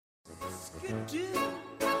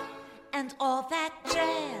and all that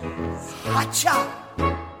jazz. Gotcha!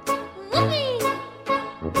 Whoopee!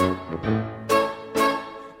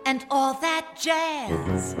 And all that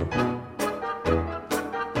jazz.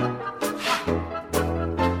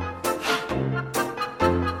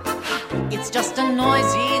 It's just a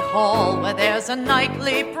noisy hall where there's a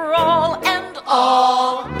nightly brawl and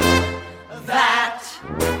all that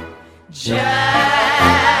jazz.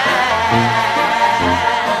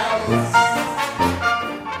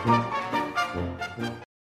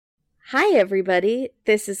 Hi, everybody.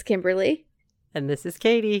 This is Kimberly. And this is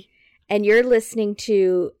Katie. And you're listening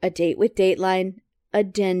to A Date with Dateline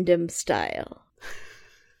Addendum Style.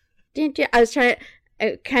 Didn't you? I was trying to...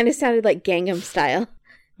 It kind of sounded like Gangnam Style.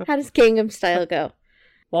 How does Gangnam Style go?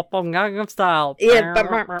 Gangnam Style. Yeah.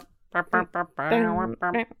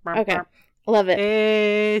 Okay. Love it.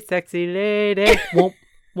 Hey, sexy lady. Womp,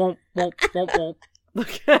 womp, womp, womp, womp.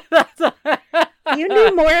 Look, You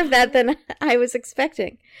knew more of that than I was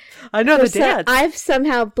expecting. I know the dance. I've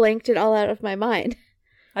somehow blanked it all out of my mind.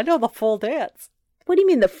 I know the full dance. What do you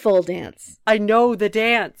mean the full dance? I know the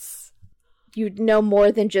dance. You know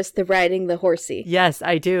more than just the riding the horsey. Yes,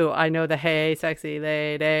 I do. I know the hey, sexy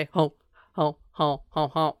lady. Ho, ho, ho, ho,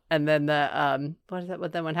 ho. And then the, what is that?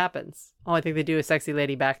 What then what happens? Oh, I think they do a sexy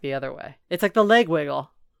lady back the other way. It's like the leg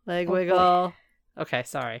wiggle. Leg wiggle. Boy. Okay,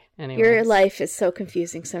 sorry. Anyways. Your life is so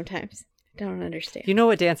confusing sometimes. I don't understand. You know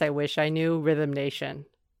what dance I wish I knew? Rhythm Nation.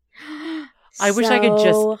 I wish I could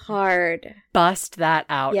just hard bust that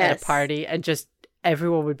out at a party and just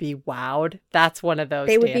everyone would be wowed. That's one of those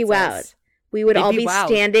They would dances. be wowed. We would all be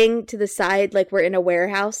standing to the side like we're in a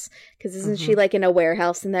warehouse. Because isn't she like in a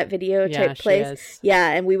warehouse in that video type place? She is.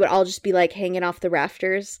 Yeah, and we would all just be like hanging off the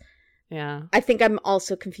rafters. Yeah. I think I'm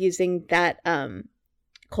also confusing that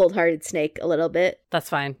Cold-Hearted Snake a little bit. That's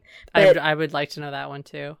fine. But, I would like to know that one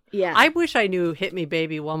too. Yeah. I wish I knew Hit Me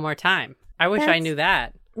Baby One More Time. I wish I knew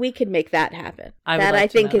that. We could make that happen. I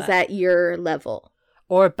think is at your level.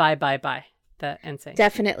 Or Bye Bye Bye. That NSYNC.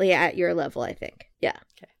 Definitely at your level, I think. Yeah.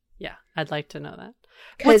 Okay. Yeah. I'd like to know that.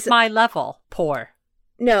 What's my level? Poor.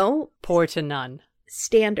 No. Poor to none.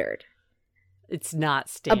 Standard. It's not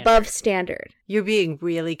standard. Above standard. You're being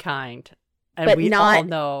really kind. And but we not all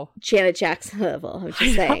know Janet Jackson level, I'm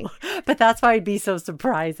just saying. But that's why it'd be so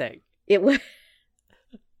surprising. It would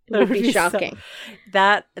be shocking.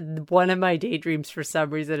 That one of my daydreams for some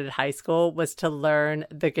reason in high school was to learn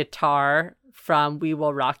the guitar from We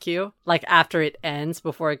Will Rock You. Like after it ends,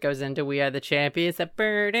 before it goes into We Are the Champions, that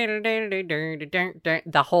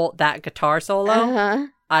guitar solo. Uh-huh.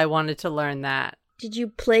 I wanted to learn that. Did you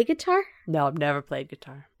play guitar? No, I've never played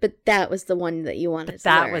guitar. But that was the one that you wanted to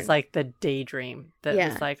learn. That was like the daydream. That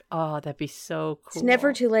was like, oh, that'd be so cool. It's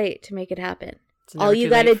never too late to make it happen. All you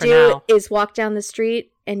got to do is walk down the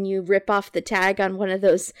street and you rip off the tag on one of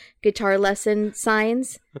those guitar lesson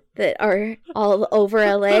signs that are all over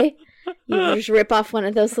LA. You just rip off one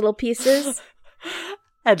of those little pieces.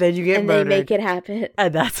 And then you get murdered. And they make it happen.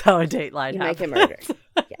 And that's how a Dateline happens. You make it murdered.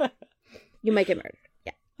 Yeah. You make it murdered.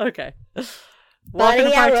 Yeah. Okay. Buddy,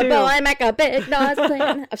 you're a boy, make a big noise.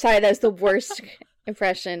 I'm sorry, that was the worst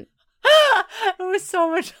impression. It was so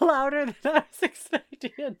much louder than I was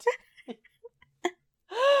expecting it to be.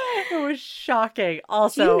 It was shocking.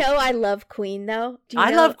 Also, do you know I love Queen, though?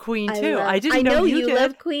 I love Queen, too. I didn't know you did.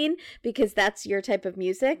 Love Queen because that's your type of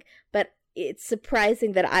music, but it's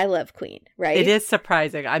surprising that I love Queen, right? It is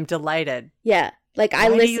surprising. I'm delighted. Yeah. Like, I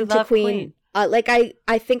listened to Queen.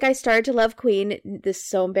 I think I started to love Queen. This is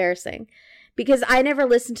so embarrassing. Because I never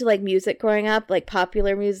listened to, like, music growing up, like,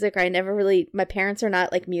 popular music. Or I never really... My parents are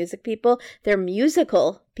not, like, music people. They're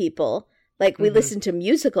musical people. Like, we listen to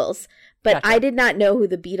musicals. But I did not know who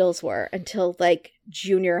the Beatles were until, like,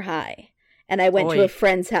 junior high. And I went to a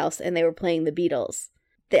friend's house, and they were playing the Beatles.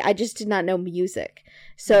 I just did not know music.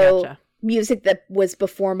 So, music that was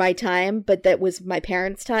before my time, but that was my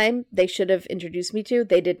parents' time, they should have introduced me to.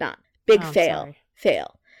 They did not. Big fail.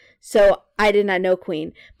 Fail. So I did not know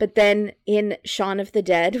Queen. But then in Shaun of the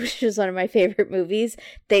Dead, which is one of my favorite movies,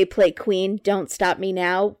 they play Queen, Don't Stop Me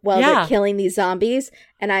Now, while they're killing these zombies.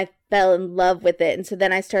 And I fell in love with it. And so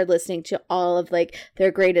then I started listening to all of like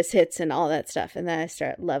their greatest hits and all that stuff. And then I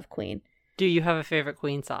started love Queen. Do you have a favorite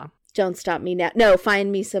Queen song? Don't Stop Me Now. No,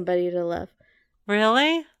 Find Me Somebody to Love.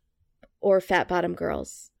 Really? Or Fat Bottom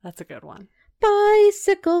Girls. That's a good one.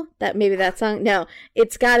 Bicycle. That song. No,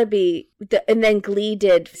 it's got to be. And then Glee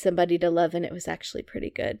did Somebody to Love, and it was actually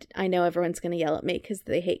pretty good. I know everyone's going to yell at me because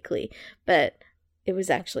they hate Glee, but it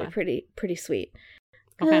was actually pretty sweet.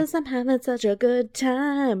 Because I'm having such a good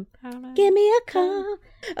time. Give me a call.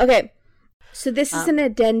 Okay, so this is an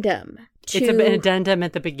addendum. It's an addendum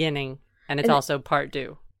at the beginning, And it's also part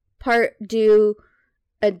due. Part due,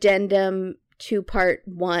 addendum to part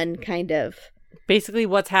 1, kind of. Basically,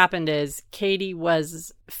 what's happened is Katie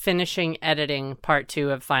was finishing editing part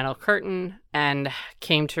 2 of Final Curtain and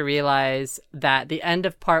came to realize that the end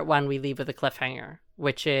of part 1 we leave with a cliffhanger,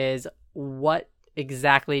 which is what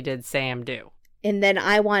exactly did Sam do? And then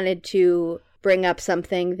I wanted to bring up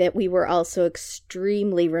something that we were also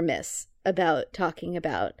extremely remiss about talking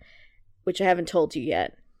about, which I haven't told you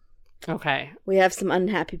yet. Okay. We have some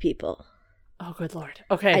unhappy people. Oh, good Lord.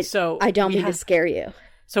 Okay, so... I don't mean to scare you.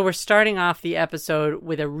 So we're starting off the episode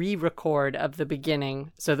with a re-record of the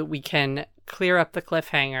beginning so that we can clear up the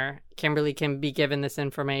cliffhanger. Kimberly can be given this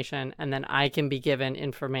information, and then I can be given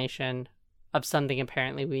information of something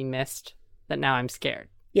apparently we missed that now I'm scared.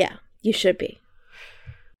 Yeah, you should be.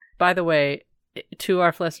 By the way, to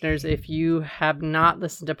our listeners, if you have not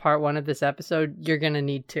listened to part 1 of this episode, you're going to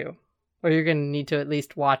need to. Or you're going to need to at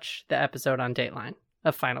least watch the episode on Dateline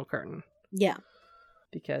of Final Curtain. Yeah.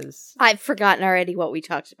 Because... I've forgotten already what we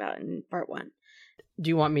talked about in part 1. Do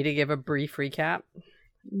you want me to give a brief recap?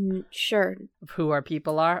 Sure. Of who our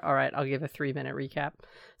people are? All right, I'll give a 3-minute recap.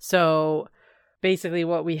 So... basically,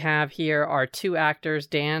 what we have here are 2 actors.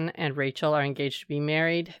 Dan and Rachel are engaged to be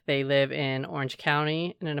married. They live in Orange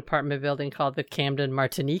County in an apartment building called the Camden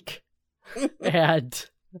Martinique. And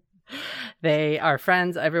they are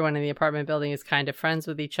friends. Everyone in the apartment building is kind of friends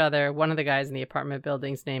with each other. One of the guys in the apartment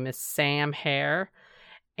building's name is Sam Hare.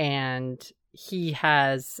 And he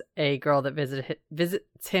has a girl that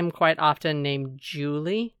visits him quite often named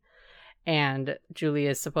Julie. And Julie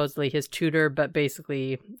is supposedly his tutor, but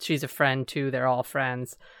basically she's a friend too. They're all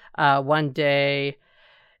friends. One day,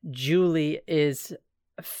 Julie is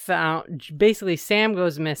found. Basically, Sam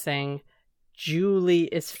goes missing. Julie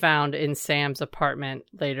is found in Sam's apartment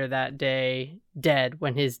later that day, dead,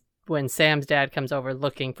 when Sam's dad comes over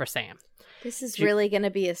looking for Sam. This is really going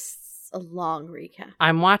to be a long recap.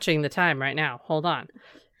 I'm watching the time right now. Hold on.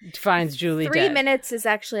 Finds Julie 3 dead. minutes is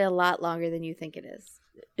actually a lot longer than you think it is.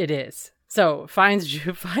 It is. So finds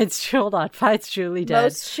Julie dead.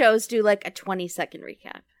 Most shows do like a 20-second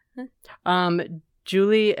recap.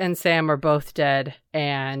 Julie and Sam are both dead,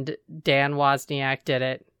 and Dan Wozniak did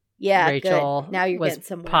it. Yeah, Rachel good. Now you're was getting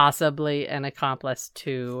somewhere. possibly an accomplice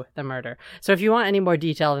to the murder. So if you want any more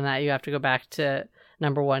detail than that, you have to go back to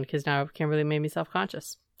number 1, because now Kimberly made me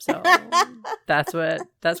self-conscious. So that's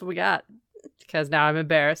what we got. Because now I'm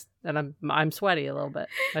embarrassed and I'm sweaty a little bit.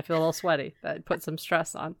 I feel a little sweaty. That put some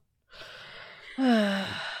stress on.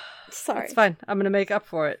 Sorry. It's fine. I'm going to make up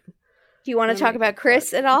for it. Do you want to talk about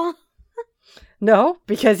Chris at all? No,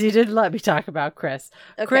 because you didn't let me talk about Chris.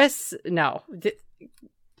 Okay. Chris, no.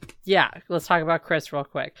 Yeah, let's talk about Chris real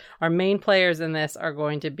quick. Our main players in this are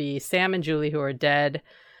going to be Sam and Julie, who are dead.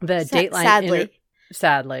 The Dateline...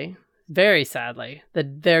 Sadly. Very sadly.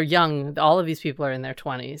 They're young. All of these people are in their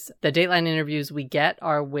 20s. The Dateline interviews we get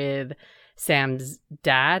are with Sam's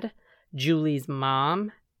dad, Julie's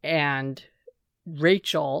mom, and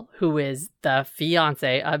Rachel, who is the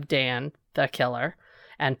fiance of Dan, the killer,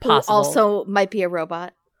 and possible... Who also might be a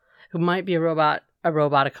robot. Who might be a robot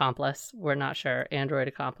accomplice. We're not sure. Android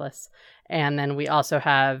accomplice. And then we also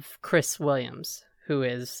have Chris Williams, who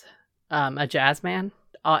is a jazz man.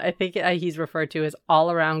 I think he's referred to as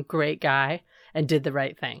all-around great guy and did the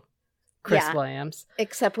right thing. Chris Williams.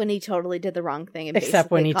 Except when he totally did the wrong thing and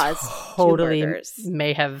Except when he caused totally 2 murders.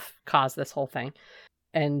 May have caused this whole thing.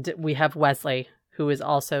 And we have Wesley, who is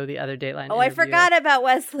also the other Dateline interview. I forgot about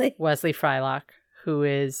Wesley. Wesley Frylock, who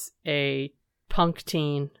is a punk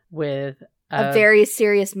teen with a very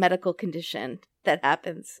serious medical condition that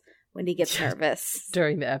happens when he gets nervous.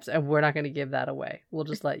 During the episode. And we're not going to give that away. We'll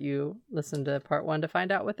just let you listen to part 1 to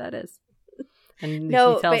find out what that is. And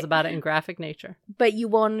details about it in graphic nature. But you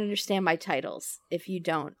won't understand my titles if you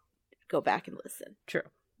don't go back and listen. True.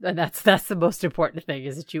 And that's the most important thing,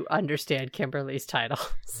 is that you understand Kimberly's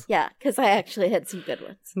titles. Yeah, because I actually had some good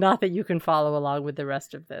ones. Not that you can follow along with the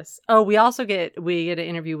rest of this. Oh, we also get an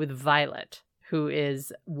interview with Violet, who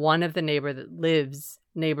is one of the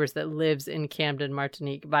neighbors that lives in Camden,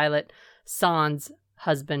 Martinique. Violet San's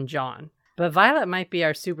husband, John. But Violet might be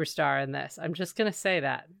our superstar in this. I'm just going to say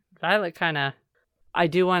that. Violet kind of... I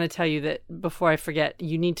do want to tell you that, before I forget,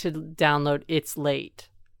 you need to download It's Late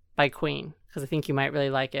by Queen, because I think you might really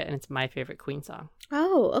like it, and it's my favorite Queen song.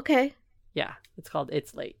 Oh, okay. Yeah, it's called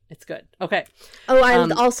It's Late. It's good. Okay. Oh, I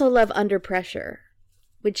also love Under Pressure,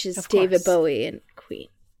 which is David Bowie and Queen,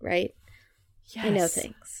 right? Yes. I know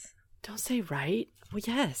things. Don't say right. Well,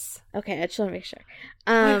 yes. Okay, I just want to make sure.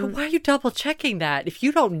 Why are you double checking that? If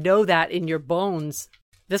you don't know that in your bones,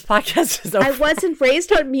 this podcast is over. I wasn't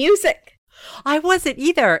raised on music. I wasn't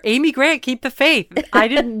either. Amy Grant, keep the faith. I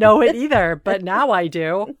didn't know it either, but now I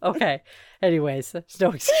do. Okay. Anyways, there's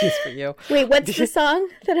no excuse for you. Wait, what's the song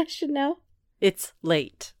that I should know? It's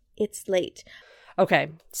Late. It's Late. Okay,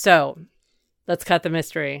 so let's cut the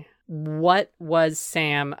mystery. What was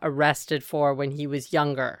Sam arrested for when he was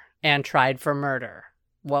younger and tried for murder?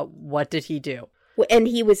 What did he do? And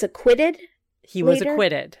he was acquitted? He was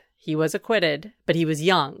acquitted. He was acquitted, but he was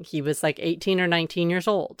young. He was like 18 or 19 years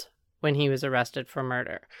old when he was arrested for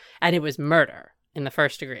murder. And it was murder in the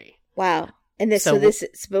first degree. Wow. And this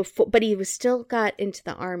is before, but he was still got into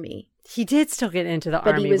the army. He did still get into the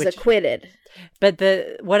army. But he was acquitted. But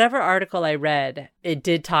whatever article I read, it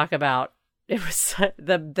did talk about, it was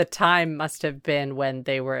the time must have been when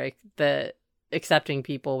they were, the accepting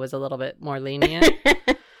people was a little bit more lenient.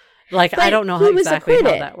 Like, I don't know how exactly how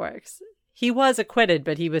that works. He was acquitted,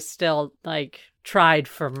 but he was still, like, tried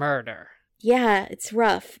for murder. Yeah, it's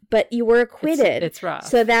rough. But you were acquitted. It's rough.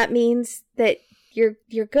 So that means that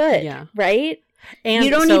you're good, right? And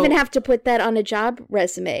you don't even have to put that on a job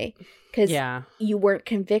resume because you weren't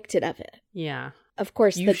convicted of it. Yeah. Of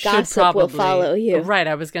course, the gossip will follow you. Right.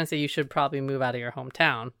 I was going to say you should probably move out of your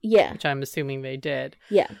hometown. Yeah. Which I'm assuming they did.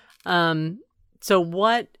 Yeah.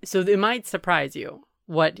 So it might surprise you.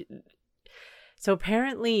 So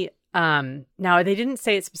apparently, now they didn't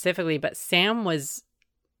say it specifically, but Sam was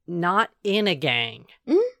not in a gang,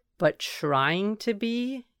 but trying to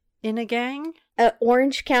be in a gang.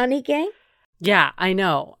 Orange County gang? Yeah, I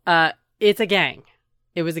know. It's a gang.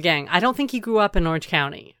 It was a gang. I don't think he grew up in Orange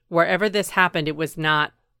County. Wherever this happened, it was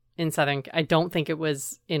not in I don't think it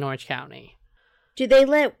was in Orange County. Do they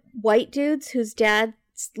let white dudes whose dads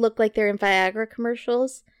look like they're in Viagra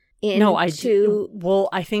commercials No, I do. Well,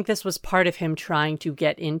 I think this was part of him trying to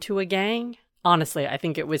get into a gang. Honestly, I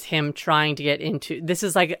think it was him trying to get into... This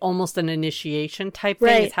is like almost an initiation type thing,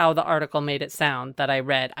 right. Is how the article made it sound that I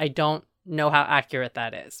read. I don't know how accurate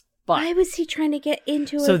that is. But why was he trying to get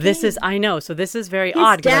into a So gang? this is... I know. So this is very His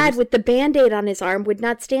odd. His dad with the Band-Aid on his arm would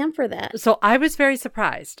not stand for that. So I was very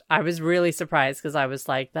surprised. I was really surprised because I was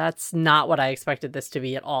like, that's not what I expected this to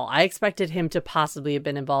be at all. I expected him to possibly have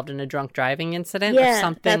been involved in a drunk driving incident or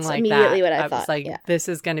something that's like immediately that. What I thought. Was like, this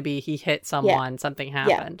is going to be he hit someone, something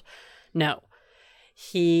happened. No.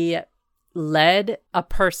 He led a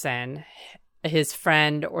person, his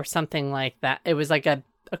friend or something like that. It was like a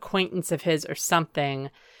acquaintance of his or something,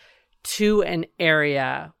 to an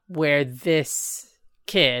area where this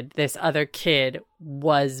other kid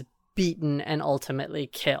was beaten and ultimately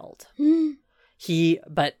killed.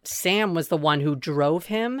 But Sam was the one who drove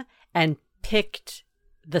him and picked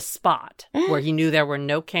the spot where he knew there were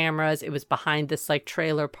no cameras. It was behind this like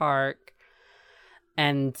trailer park.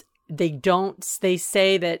 And they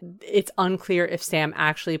say that it's unclear if Sam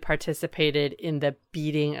actually participated in the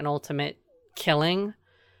beating and ultimate killing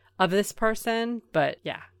of this person, but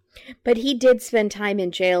yeah. But he did spend time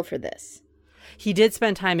in jail for this. He did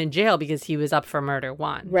spend time in jail because he was up for murder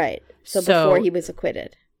 1. Right. So before he was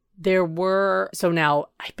acquitted. So now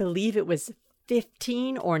I believe it was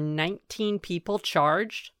 15 or 19 people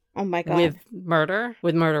charged. Oh my God. With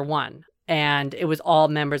murder 1. And it was all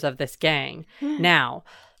members of this gang. Now,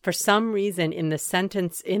 for some reason in the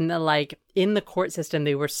sentence, in the court system,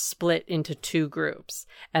 they were split into 2 groups.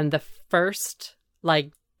 And the first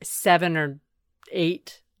 7 or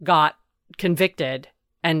 8 got convicted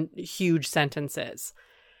and huge sentences.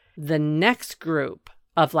 The next group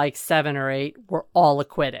of 7 or 8 were all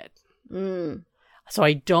acquitted. So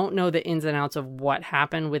I don't know the ins and outs of what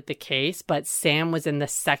happened with the case, but Sam was in the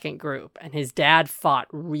second group and his dad fought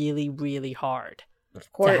really, really hard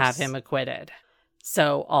to have him acquitted.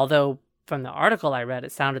 So although from the article I read,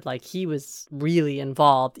 it sounded like he was really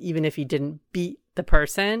involved, even if he didn't beat the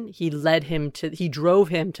person, he drove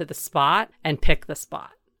him to the spot and picked the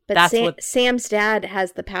spot. But Sam's dad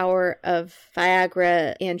has the power of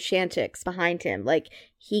Viagra and Chantix behind him.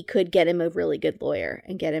 He could get him a really good lawyer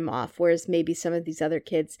and get him off, whereas maybe some of these other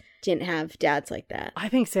kids didn't have dads like that. I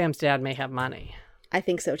think Sam's dad may have money. I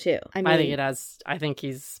think so too. I think it has. I think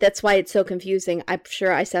he's... That's why it's so confusing. I'm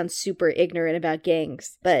sure I sound super ignorant about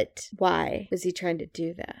gangs, but why was he trying to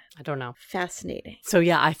do that? I don't know. Fascinating. So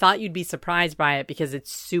yeah, I thought you'd be surprised by it because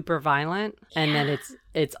it's super violent. Yeah. And then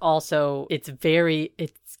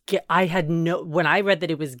when I read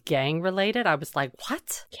that it was gang related, I was like,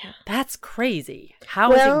 what? Yeah. That's crazy.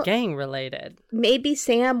 How is it gang related? Maybe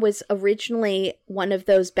Sam was originally one of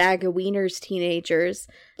those bag of wieners teenagers,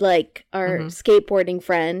 like our skateboarding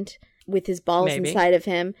friend with his balls inside of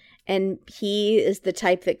him. And he is the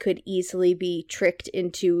type that could easily be tricked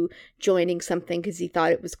into joining something because he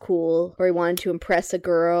thought it was cool, or he wanted to impress a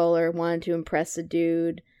girl or wanted to impress a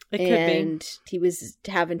dude. It could and he was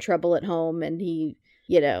having trouble at home, and he,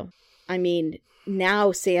 I mean,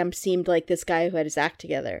 now Sam seemed like this guy who had his act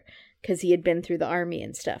together because he had been through the army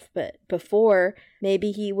and stuff. But before,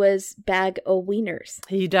 maybe he was bag of wieners.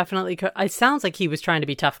 He definitely could. It sounds like he was trying to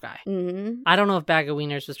be tough guy. Mm-hmm. I don't know if Bag of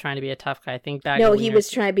Wieners was trying to be a tough guy. I think he was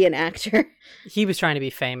trying to be an actor. He was trying to be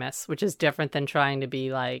famous, which is different than trying to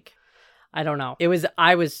be like, I don't know.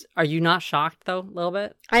 Are you not shocked though, a little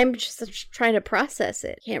bit? I'm just trying to process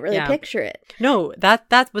it. Can't really picture it. No,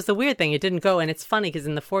 that was the weird thing. It didn't go. And it's funny because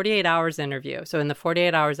in the 48 Hours interview, so in the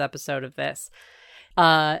 48 Hours episode of this,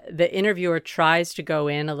 the interviewer tries to go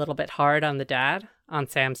in a little bit hard on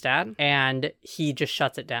Sam's dad, and he just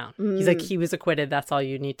shuts it down. He's like, he was acquitted. That's all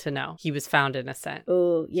you need to know. He was found innocent.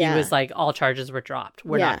 Oh, yeah. He was like, all charges were dropped.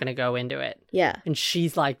 We're not going to go into it. Yeah. And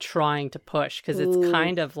she's like trying to push because it's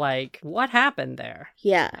kind of like, what happened there?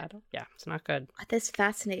 Yeah. It's not good. That's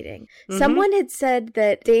fascinating. Mm-hmm. Someone had said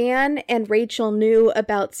that Dan and Rachel knew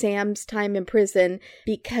about Sam's time in prison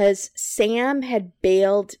because Sam had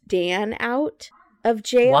bailed Dan out of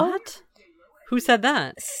jail. What? Who said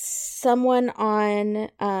that? Someone on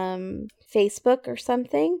Facebook or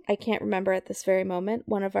something. I can't remember at this very moment.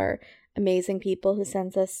 One of our amazing people who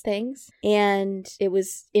sends us things. And it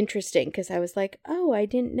was interesting because I was like, oh, I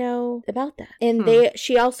didn't know about that. And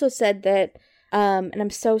she also said that, and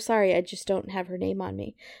I'm so sorry, I just don't have her name on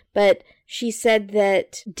me. But she said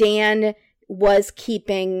that Dan was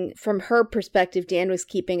keeping, from her perspective, Dan was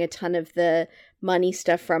keeping a ton of the money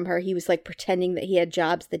stuff from her. He was like pretending that he had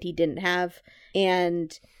jobs that he didn't have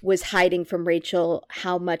and was hiding from Rachel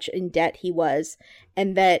how much in debt he was,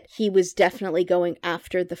 and that he was definitely going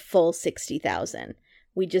after the full $60,000.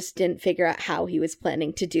 We just didn't figure out how he was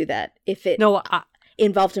planning to do that. If it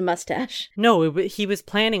involved a mustache. No, he was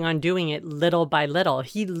planning on doing it little by little.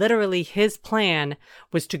 His plan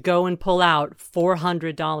was to go and pull out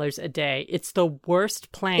 $400 a day. It's the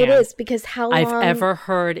worst plan. It is, because how long I've ever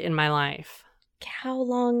heard in my life. How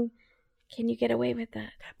long can you get away with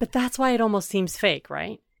that? But that's why it almost seems fake,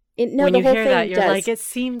 right? When you hear that, you're like, it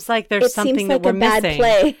seems like there's something that we're missing.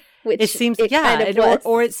 Bad play, which it seems, kind of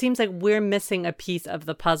or it seems like we're missing a piece of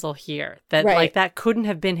the puzzle here. That like that couldn't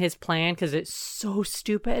have been his plan because it's so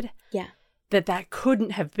stupid. Yeah, that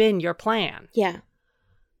couldn't have been your plan. Yeah,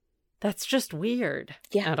 that's just weird.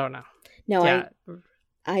 Yeah, I don't know. No,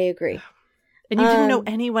 I agree. And you didn't know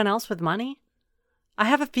anyone else with money? I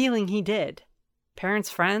have a feeling he did.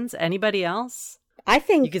 Parents, friends, anybody else? I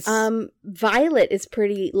think Violet is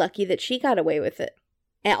pretty lucky that she got away with it.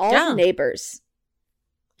 And all the neighbors.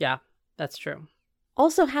 Yeah, that's true.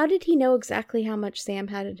 Also, how did he know exactly how much Sam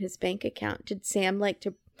had in his bank account? Did Sam like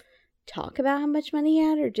to talk about how much money he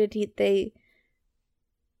had? Or did he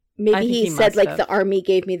said like the army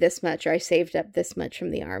gave me this much, or I saved up this much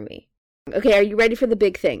from the army. Okay, are you ready for the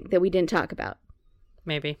big thing that we didn't talk about?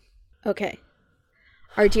 Maybe. Okay.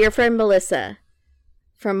 Our dear friend Melissa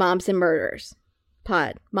from Moms and Murders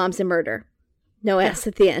pod, Moms and Murder. No S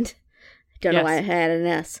at the end. I don't know why I had an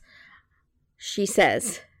S. She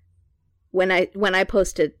says, when I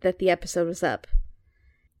posted that the episode was up,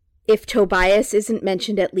 if Tobias isn't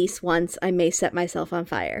mentioned at least once, I may set myself on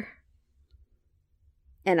fire.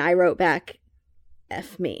 And I wrote back,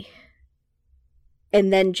 F me.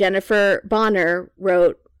 And then Jennifer Bonner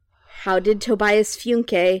wrote, how did Tobias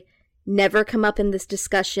Funke never come up in this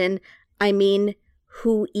discussion? I mean,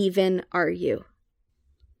 who even are you?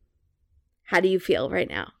 How do you feel right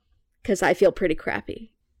now? Because I feel pretty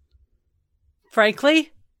crappy.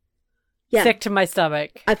 Frankly? Yeah. Sick to my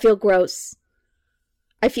stomach. I feel gross.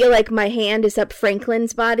 I feel like my hand is up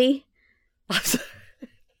Franklin's body. What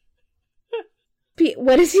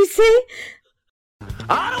does he say?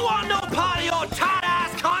 I don't want no party or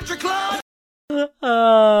tight-ass country club!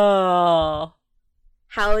 Oh.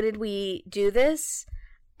 How did we do this?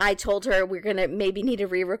 I told her we're going to maybe need to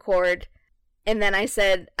re-record. And then I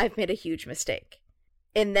said, I've made a huge mistake.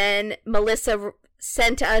 And then Melissa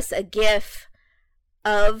sent us a GIF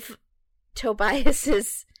of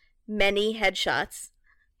Tobias's many headshots.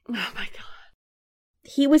 Oh my God.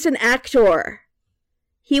 He was an actor.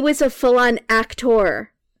 He was a full-on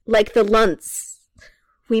actor. Like the Luntz.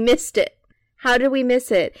 We missed it. How did we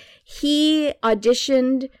miss it? He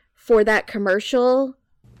auditioned for that commercial.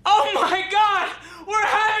 Oh my God! We're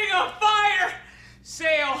having a fire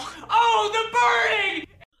sale! Oh, the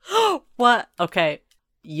burning! What? Okay.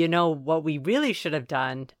 You know, what we really should have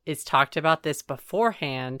done is talked about this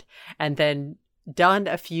beforehand and then done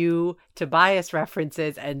a few Tobias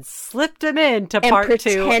references and slipped them into part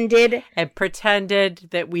two. And pretended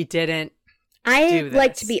that we didn't do this.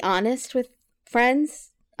 Like to be honest with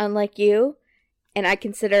friends, unlike you. And I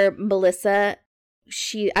consider Melissa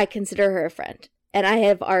I consider her a friend. And I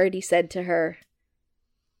have already said to her,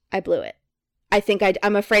 I blew it. I think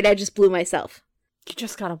I'm afraid I just blew myself. You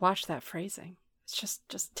just gotta watch that phrasing. It's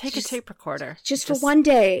just take a tape recorder. Just for one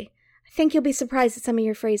day. I think you'll be surprised at some of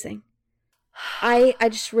your phrasing. I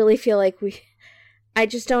just really feel like I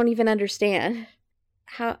just don't even understand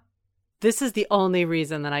how. This is the only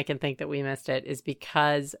reason that I can think that we missed it, is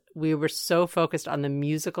because we were so focused on the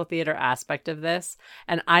musical theater aspect of this.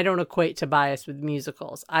 And I don't equate Tobias with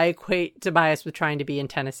musicals. I equate Tobias with trying to be in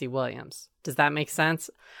Tennessee Williams. Does that make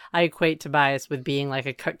sense? I equate Tobias with being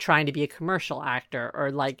like trying to be a commercial actor,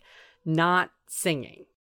 or like not singing.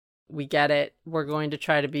 We get it. We're going to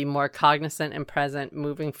try to be more cognizant and present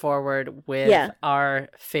moving forward with our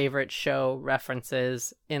favorite show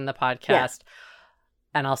references in the podcast. Yeah.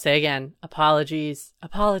 And I'll say again, apologies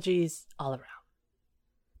all around.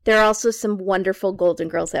 There are also some wonderful Golden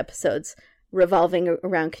Girls episodes revolving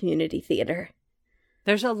around community theater.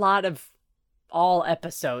 There's a lot of all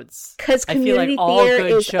episodes. Because community theater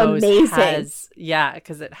is amazing.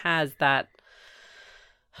 Because it has that.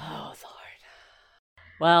 Oh, Lord.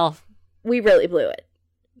 Well. We really blew it.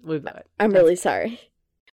 I'm really sorry.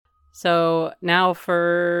 So now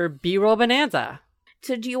for B-roll Bonanza.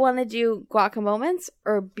 So do you want to do Guacamoments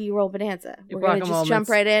or B-roll Bonanza? We're going to just jump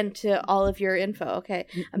right into all of your info. Okay.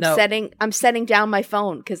 I'm setting down my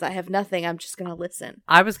phone because I have nothing. I'm just going to listen.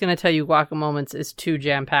 I was going to tell you Guacamoments is too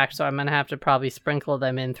jam-packed, so I'm going to have to probably sprinkle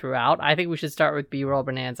them in throughout. I think we should start with B-roll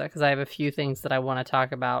Bonanza because I have a few things that I want to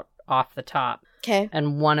talk about off the top. Okay.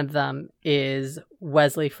 And one of them is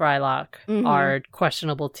Wesley Frylock, our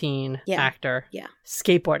questionable teen actor,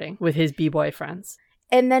 skateboarding with his B-boy friends.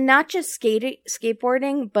 And then not just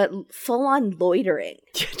skateboarding, but full-on loitering.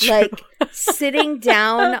 Like, sitting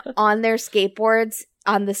down on their skateboards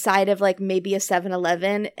on the side of, like, maybe a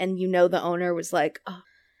 7-Eleven, and the owner was like, oh,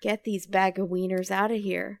 get these bag of wieners out of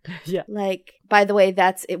here. Yeah. Like, by the way,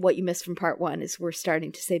 that's what you missed from part 1, is we're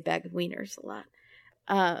starting to say bag of wieners a lot.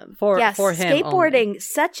 For him skateboarding, only.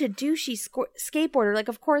 Such a douchey skateboarder. Like,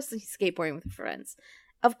 of course he's skateboarding with friends.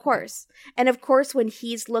 Of course. And of course, when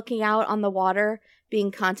he's looking out on the water,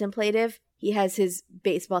 being contemplative, he has his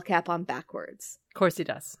baseball cap on backwards. Of course he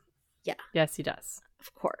does. Yeah. Yes, he does.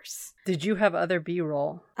 Of course. Did you have other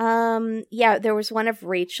B-roll? Yeah, there was one of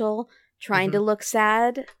Rachel trying to look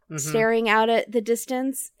sad, staring out at the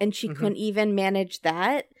distance, and she couldn't even manage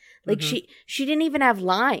that. Like, she didn't even have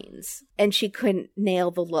lines, and she couldn't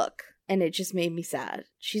nail the look, and it just made me sad.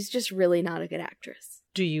 She's just really not a good actress.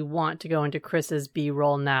 Do you want to go into Chris's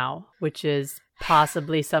B-roll now, which is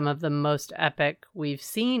possibly some of the most epic we've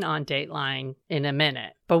seen on Dateline in a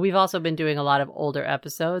minute? But we've also been doing a lot of older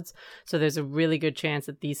episodes, so there's a really good chance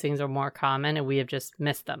that these things are more common, and we have just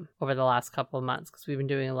missed them over the last couple of months because we've been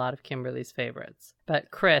doing a lot of Kimberly's favorites.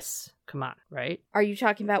 But Chris, come on, right? Are you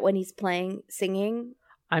talking about when he's singing?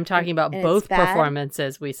 I'm talking about both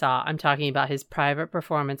performances we saw. I'm talking about his private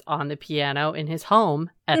performance on the piano in his home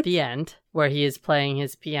at the end, where he is playing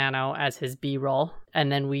his piano as his B-roll. And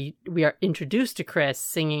then we are introduced to Chris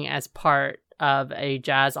singing as part of a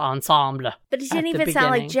jazz ensemble. But it didn't even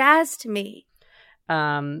sound like jazz to me.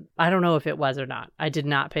 I don't know if it was or not. I did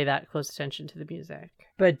not pay that close attention to the music.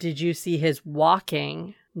 But did you see his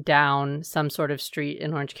walking down some sort of street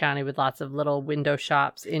in Orange County with lots of little window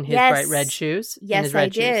shops in his bright red shoes? Yes, I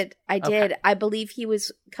did. I did. I believe he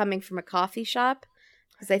was coming from a coffee shop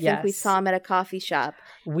because I think we saw him at a coffee shop.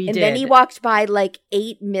 And then he walked by like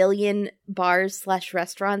 8 million bars /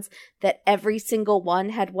 restaurants that every single one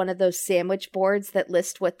had one of those sandwich boards that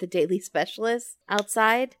list what the daily special is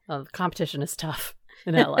outside. Oh, the competition is tough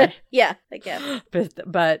in LA. Yeah, I guess.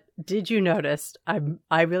 But did you notice,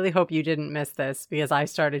 I really hope you didn't miss this because I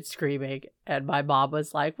started screaming and my mom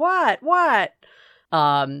was like, what?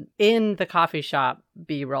 In the coffee shop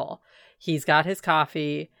B-roll, he's got his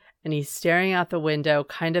coffee and he's staring out the window,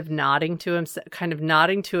 kind of nodding to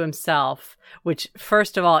himself, which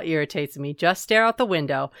first of all irritates me. Just stare out the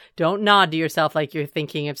window. Don't nod to yourself like you're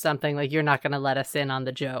thinking of something, like you're not going to let us in on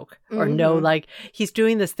the joke. Or no, like he's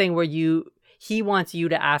doing this thing where he wants you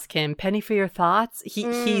to ask him, Penny, for your thoughts?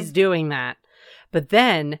 He's doing that. But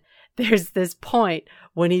then there's this point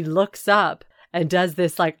when he looks up and does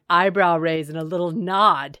this like eyebrow raise and a little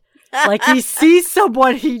nod. Like he sees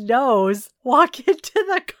someone he knows walk into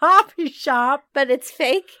the coffee shop. But it's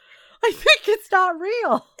fake? I think it's not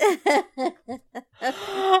real.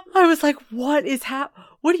 I was like, what is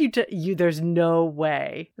What do you there's no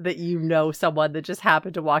way that you know someone that just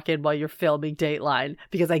happened to walk in while you're filming Dateline,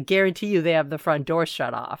 because I guarantee you they have the front door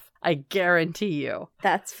shut off. I guarantee you.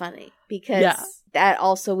 That's funny because that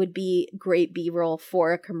also would be great B-roll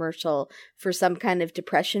for a commercial for some kind of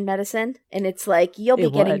depression medicine. And it's like, you'll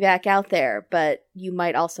be getting back out there, but you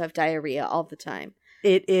might also have diarrhea all the time.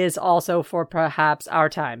 It is also for perhaps our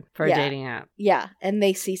time for a dating app. Yeah. And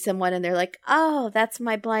they see someone and they're like, oh, that's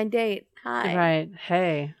my blind date. Hi. Right.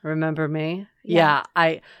 Hey, remember me? Yeah.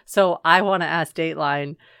 I want to ask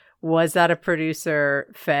Dateline, was that a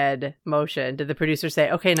producer-fed motion? Did the producer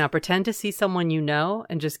say, okay, now pretend to see someone you know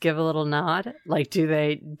and just give a little nod? Like, do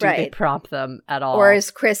they prompt them at all? Or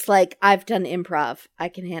is Chris like, I've done improv. I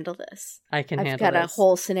can handle this. I've got a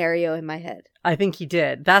whole scenario in my head. I think he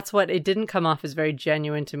did. That's what, it didn't come off as very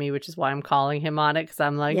genuine to me, which is why I'm calling him on it, because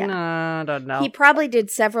I'm like, nah, I don't know. He probably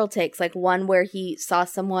did several takes, like one where he saw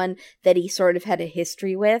someone that he sort of had a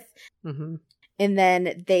history with. Mm-hmm. And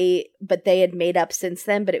then they had made up since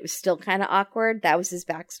then, but it was still kind of awkward. That was his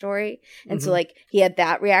backstory. And so like he had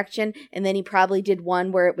that reaction. And then he probably did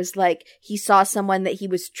one where it was like he saw someone that he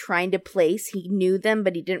was trying to place. He knew them,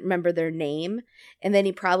 but he didn't remember their name. And then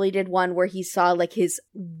he probably did one where he saw like his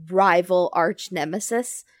rival arch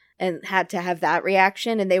nemesis and had to have that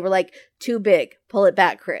reaction. And they were like, too big. Pull it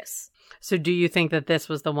back, Chris. So do you think that this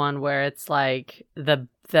was the one where it's like the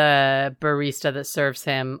barista that serves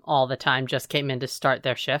him all the time just came in to start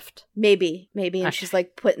their shift? Maybe. And she's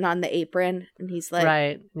like putting on the apron and he's like,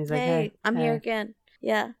 right. He's like, hey, I'm here again.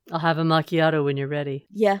 Yeah. I'll have a macchiato when you're ready.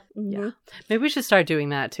 Yeah. Mm-hmm. Yeah. Maybe we should start doing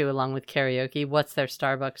that too, along with karaoke. What's their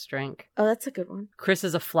Starbucks drink? Oh, that's a good one. Chris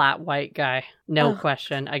is a flat white guy. No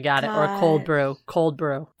question. I got it. Or cold brew. Cold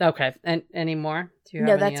brew. Okay. And any more? Do you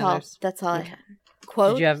have any others? That's all I had.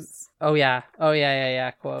 Quotes? Did you have... Oh, yeah.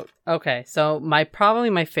 Quote. Okay, so probably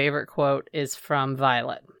my favorite quote is from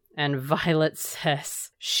Violet. And Violet says,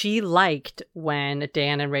 she liked when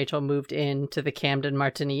Dan and Rachel moved into the Camden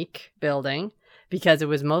Martinique building because it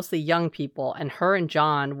was mostly young people, and her and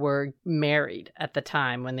John were married at the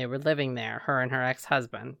time when they were living there, her and her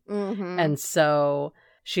ex-husband. Mm-hmm. And so...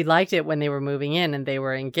 she liked it when they were moving in and they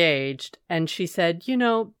were engaged. And she said, you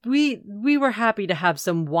know, we were happy to have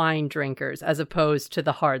some wine drinkers as opposed to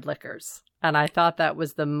the hard liquors. And I thought that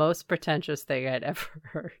was the most pretentious thing I'd ever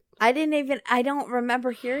heard. I don't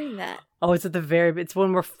remember hearing that. Oh, it's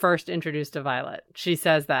when we're first introduced to Violet. She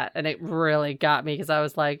says that, and it really got me because I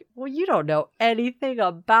was like, well, you don't know anything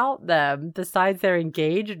about them. Besides they're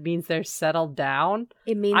engaged means they're settled down.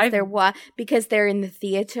 It means because they're in the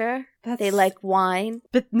theater. They like wine.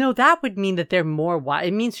 But no, that would mean that they're more wine.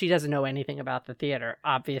 It means she doesn't know anything about the theater,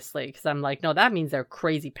 obviously. Because I'm like, no, that means they're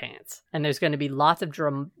crazy pants. And there's going to be lots of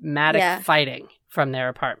dramatic fighting from their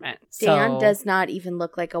apartment. Dan does not even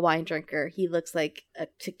look like a wine drinker. He looks like a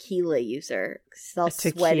tequila user. He's all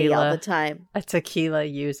sweaty all the time. A tequila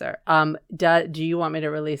user. Do you want me to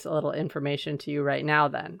release a little information to you right now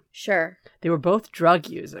then? Sure. They were both drug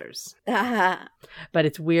users. But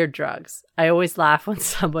it's weird drugs. I always laugh when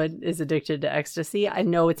someone is addicted to ecstasy. I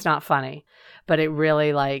know it's not funny, but it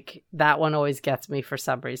really that one always gets me for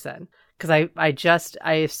some reason. Because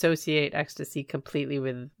I associate ecstasy completely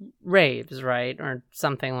with raves, right? Or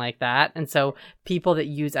something like that. And so people that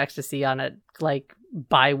use ecstasy on a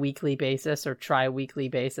bi-weekly basis or tri-weekly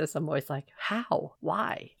basis, I'm always like, how?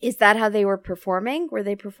 Why? Is that how they were performing? Were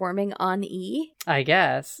they performing on E? I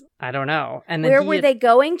guess. I don't know. And then where were they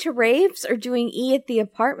going to raves or doing E at the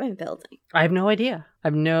apartment building? I have no idea.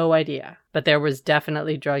 But there was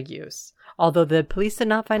definitely drug use. Although the police did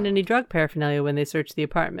not find any drug paraphernalia when they searched the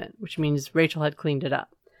apartment, which means Rachel had cleaned it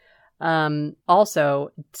up.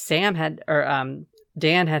 Also, Dan had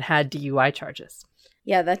had DUI charges.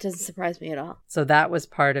 Yeah, that doesn't surprise me at all. So that was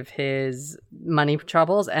part of his money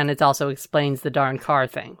troubles, and it also explains the darn car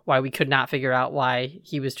thing, why we could not figure out why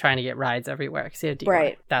he was trying to get rides everywhere, because he had DUI.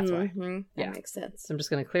 Right. That's why. That makes sense. So I'm just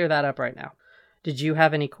going to clear that up right now. Did you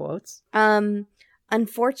have any quotes?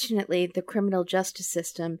 Unfortunately, the criminal justice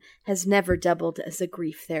system has never doubled as a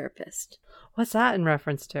grief therapist. What's that in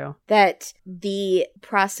reference to? That the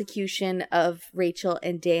prosecution of Rachel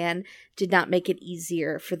and Dan did not make it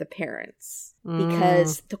easier for the parents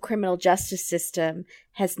because the criminal justice system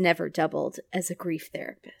has never doubled as a grief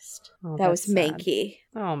therapist. Oh, that was sad. manky.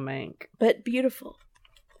 Oh, mank. But beautiful.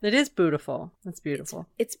 It is beautiful. It's beautiful.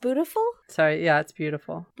 It's beautiful? Sorry, yeah, it's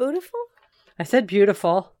beautiful. Beautiful? I said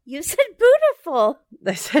beautiful. You said beautiful.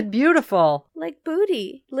 I said beautiful. Like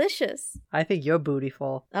booty. Licious. I think you're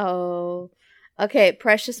bootyful. Oh. Okay,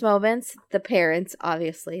 precious moments. The parents,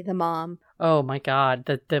 obviously. The mom. Oh my God.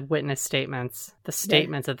 The witness statements. The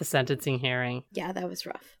statements at the sentencing hearing. Yeah, that was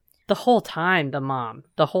rough. The whole time,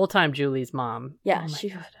 the whole time Julie's mom. Yeah, oh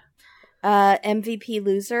she. MVP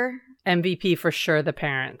loser. MVP for sure. The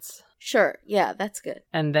parents. Sure. Yeah, that's good.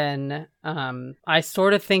 And then I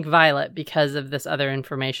sort of think Violet, because of this other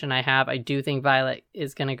information I have, I do think Violet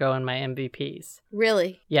is going to go in my MVPs.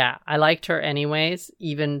 Really? Yeah, I liked her anyways,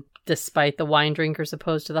 even despite the wine drinkers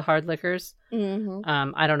opposed to the hard liquors.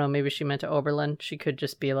 Mm-hmm. I don't know, maybe she meant to Oberlin. She could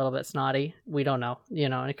just be a little bit snotty. We don't know,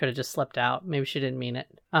 it could have just slipped out. Maybe she didn't mean it.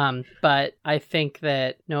 But I think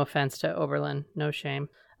that, no offense to Oberlin, no shame.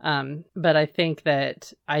 But I think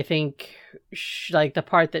like the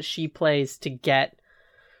part that she plays to get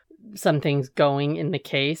some things going in the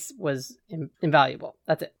case was invaluable.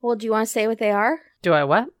 That's it. Well, do you want to say what they are? Do I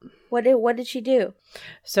what? What did she do?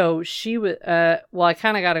 So she was, well, I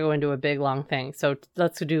kind of got to go into a big long thing. So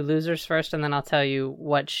let's do losers first, and then I'll tell you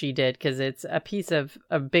what she did, because it's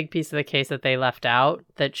a big piece of the case that they left out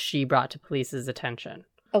that she brought to police's attention.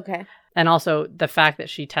 Okay. And also the fact that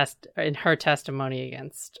she in her testimony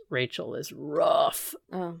against Rachel is rough.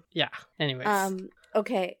 Oh. Yeah. Anyways.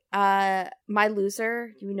 Okay. My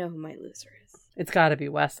loser, you know who my loser is. It's got to be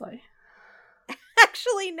Wesley.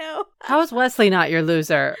 Actually, no. How is Wesley not your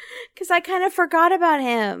loser? Because I kind of forgot about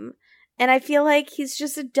him. And I feel like he's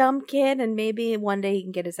just a dumb kid, and maybe one day he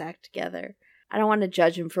can get his act together. I don't want to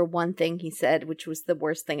judge him for one thing he said, which was the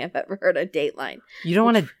worst thing I've ever heard on Dateline. You don't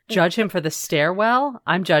want to judge him for the stairwell?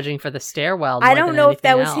 I'm judging for the stairwell. I don't know if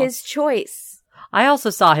that was his choice. I also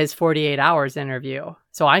saw his 48 Hours interview,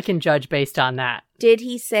 so I can judge based on that. Did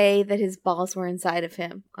he say that his balls were inside of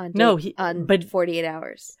him on 48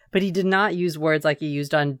 Hours? But he did not use words like he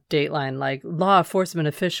used on Dateline, like law enforcement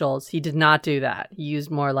officials. He did not do that. He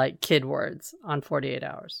used more like kid words on 48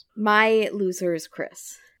 Hours. My loser is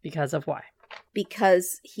Chris. Because of why?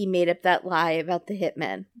 Because he made up that lie about the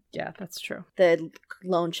hitmen. Yeah, that's true. The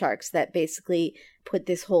loan sharks that basically put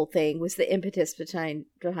this whole thing, was the impetus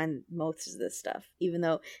behind most of this stuff. Even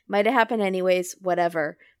though it might have happened anyways,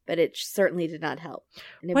 whatever. But it certainly did not help.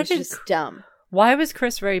 And it was just dumb. Why was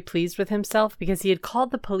Chris very pleased with himself? Because he had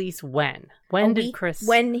called the police when? When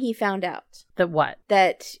he found out. That what?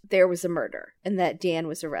 That there was a murder and that Dan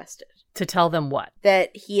was arrested. To tell them what?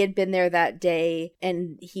 That he had been there that day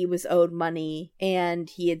and he was owed money and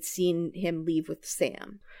he had seen him leave with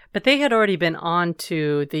Sam. But they had already been on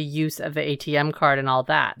to the use of the ATM card and all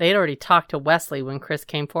that. They had already talked to Wesley when Chris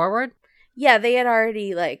came forward. Yeah, they had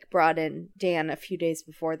already brought in Dan a few days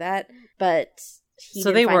before that, but he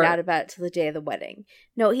didn't find out about it till the day of the wedding.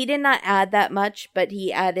 No, he did not add that much, but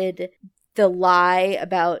he added the lie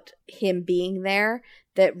about him being there,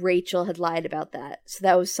 that Rachel had lied about that. So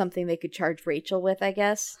that was something they could charge Rachel with, I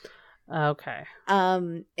guess. Okay.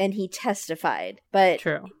 And he testified, but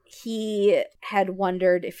True. He had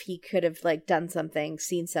wondered if he could have done something,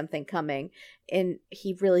 seen something coming, and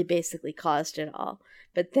he really basically caused it all.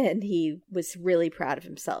 But then he was really proud of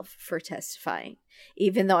himself for testifying,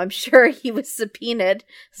 even though I'm sure he was subpoenaed.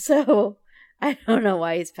 So I don't know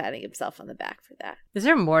why he's patting himself on the back for that. Is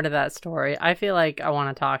there more to that story? I feel like I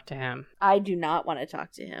want to talk to him. I do not want to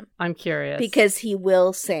talk to him. I'm curious. Because he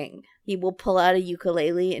will sing. He will pull out a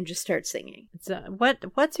ukulele and just start singing.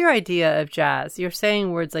 What's your idea of jazz? You're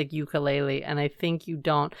saying words like ukulele, and I think you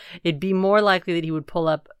don't. It'd be more likely that he would pull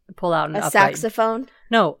out an upright saxophone?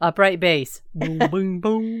 No, upright bass. Boom, boom,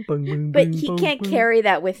 boom, boom, boom. But he can't carry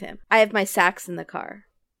that with him. I have my sax in the car.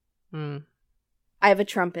 I have a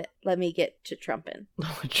trumpet. Let me get to trumpet.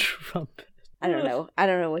 A trumpet. I don't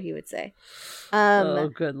know what he would say. Oh,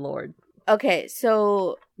 good Lord. Okay,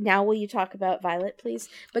 so now will you talk about Violet, please?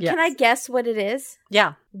 But yes. Can I guess what it is?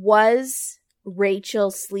 Yeah. Was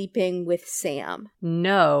Rachel sleeping with Sam?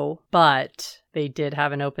 No, but they did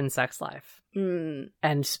have an open sex life.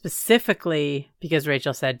 And specifically because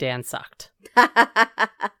Rachel said Dan sucked.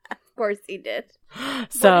 Of course he did.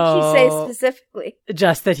 So, what did she say specifically?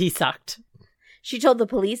 Just that he sucked. She told the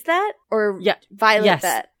police that? Or Violet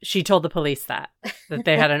that? She told the police that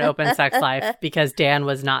they had an open sex life because Dan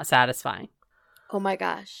was not satisfying. Oh my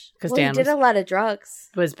gosh. Because Dan did a lot of drugs.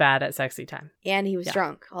 Was bad at sexy time. And he was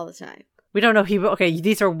drunk all the time. We don't know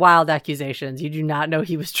these are wild accusations. You do not know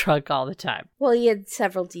he was drunk all the time. Well, he had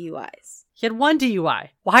several DUIs. He had one DUI.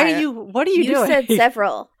 What are you doing? You said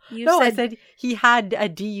several. I said he had a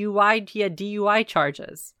DUI. He had DUI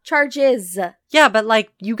charges. Charges. Yeah, but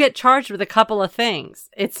you get charged with a couple of things.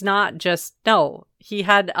 It's not just, he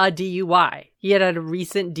had a DUI. He had a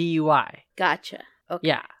recent DUI. Gotcha. Okay.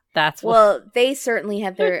 Yeah, that's what. Well, they certainly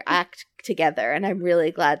have their act together, and I'm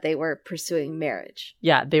really glad they were pursuing marriage.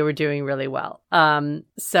 Yeah, they were doing really well. And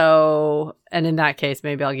in that case,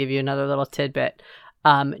 maybe I'll give you another little tidbit.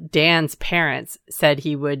 Dan's parents said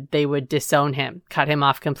they would disown him, cut him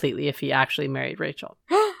off completely if he actually married Rachel.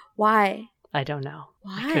 Why? I don't know.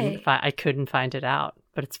 Why? I couldn't find it out,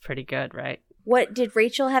 but it's pretty good, right? What, did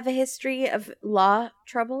Rachel have a history of law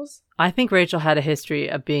troubles? I think Rachel had a history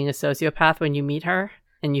of being a sociopath when you meet her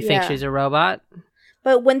and you think she's a robot.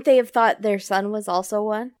 But wouldn't they have thought their son was also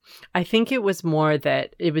one? I think it was more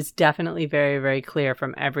that it was definitely very, very clear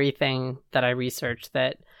from everything that I researched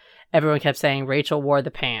that everyone kept saying Rachel wore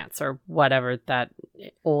the pants or whatever that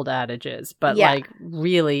old adage is. But like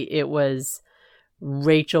really it was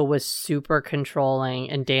Rachel was super controlling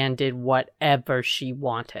and Dan did whatever she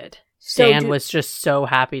wanted. So Dan was just so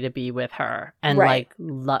happy to be with her and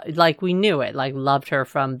like we knew it, like loved her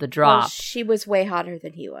from the drop. Well, she was way hotter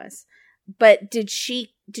than he was. But did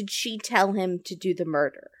she tell him to do the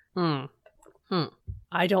murder?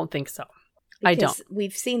 I don't think so. Because I don't.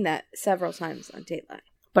 We've seen that several times on Dateline.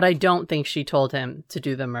 But I don't think she told him to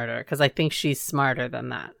do the murder because I think she's smarter than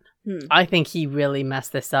that. I think he really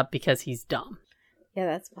messed this up because he's dumb. Yeah,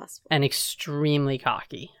 that's possible. And extremely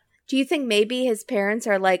cocky. Do you think maybe his parents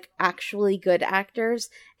are like actually good actors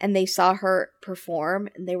and they saw her perform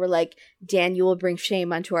and they were like, Dan, you will bring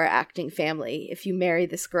shame onto our acting family if you marry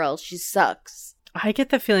this girl. She sucks. I get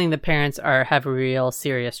the feeling the parents have real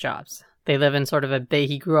serious jobs. They live in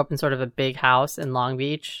he grew up in sort of a big house in Long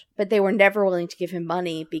Beach. But they were never willing to give him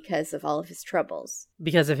money because of all of his troubles.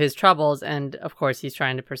 Because of his troubles. And of course, he's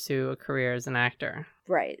trying to pursue a career as an actor.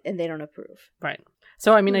 Right. And they don't approve. Right.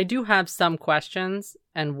 So, I mean, I do have some questions,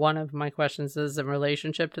 and one of my questions is in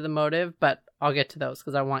relationship to the motive, but I'll get to those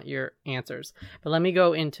because I want your answers. But let me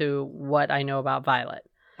go into what I know about Violet.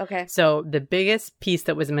 Okay. So, the biggest piece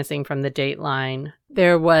that was missing from the Dateline,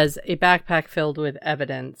 there was a backpack filled with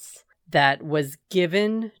evidence that was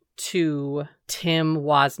given to Tim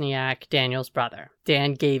Wozniak, Daniel's brother.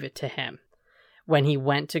 Dan gave it to him when he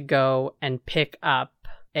went to go and pick up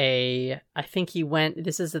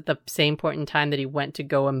this is at the same point in time that he went to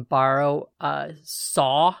go and borrow a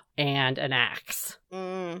saw and an axe.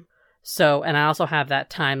 So, and I also have that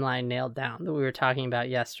timeline nailed down that we were talking about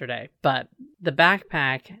yesterday. But the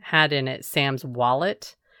backpack had in it Sam's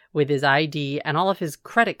wallet with his ID and all of his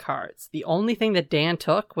credit cards. The only thing that Dan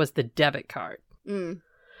took was the debit card.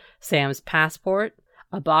 Sam's passport,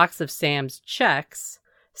 a box of Sam's checks,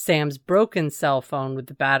 Sam's broken cell phone with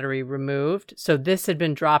the battery removed. So this had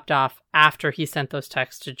been dropped off after he sent those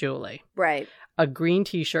texts to Julie. Right. A green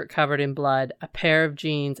t-shirt covered in blood, a pair of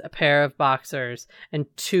jeans, a pair of boxers, and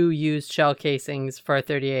 2 used shell casings for a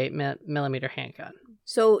 38 millimeter handgun.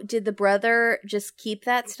 So did the brother just keep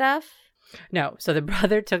that stuff? No. So the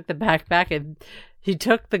brother took the backpack and he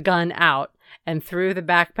took the gun out and threw the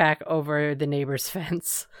backpack over the neighbor's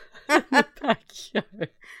fence in the backyard.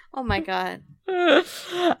 Oh my God. And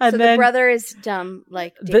so then, the brother is dumb,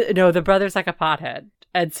 like... the brother's like a pothead.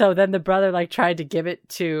 And so then the brother like tried to give it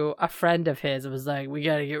to a friend of his. It was like, we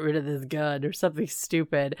got to get rid of this gun or something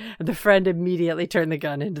stupid. And the friend immediately turned the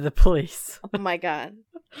gun into the police. Oh my God.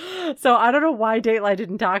 So I don't know why Dateline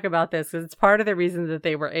didn't talk about this because it's part of the reason that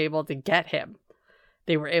they were able to get him.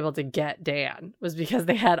 They were able to get Dan was because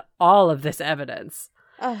they had all of this evidence.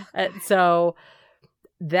 Oh, and so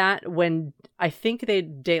that when I think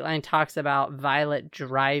Dateline talks about Violet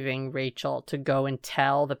driving Rachel to go and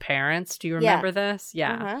tell the parents. Do you remember this?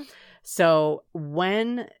 Yeah. Uh-huh. So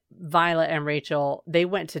when Violet and Rachel, they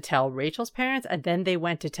went to tell Rachel's parents and then they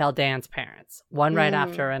went to tell Dan's parents, one right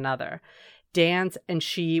after another. Dan's, and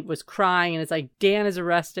she was crying and it's like, Dan is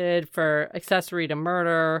arrested for accessory to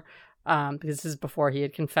murder. Because this is before he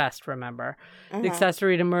had confessed, remember? The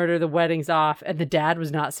accessory to murder, the wedding's off, and the dad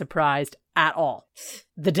was not surprised at all.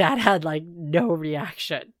 The dad had like no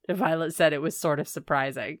reaction. Violet said it was sort of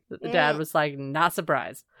surprising. The dad was like not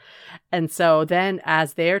surprised. And so then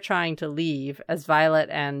as they're trying to leave, as Violet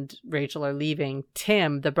and Rachel are leaving,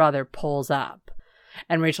 Tim, the brother, pulls up.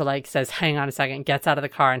 And Rachel like says, hang on a second, gets out of the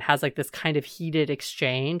car and has like this kind of heated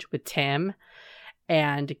exchange with Tim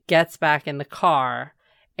and gets back in the car.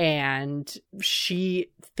 And she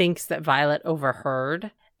thinks that Violet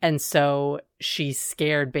overheard. And so she's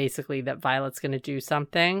scared basically that Violet's going to do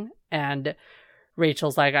something. And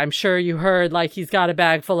Rachel's like, I'm sure you heard, like he's got a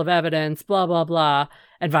bag full of evidence, blah, blah, blah.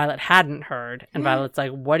 And Violet hadn't heard. And Violet's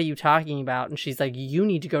like, what are you talking about? And she's like, you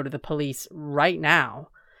need to go to the police right now.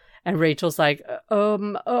 And Rachel's like,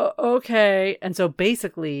 okay. And so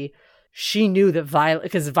basically she knew that Violet,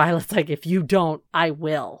 because Violet's like, if you don't, I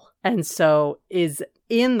will. And so is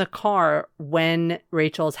in the car when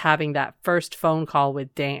Rachel's having that first phone call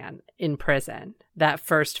with Dan in prison. That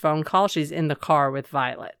first phone call, she's in the car with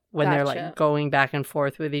Violet. when they're like going back and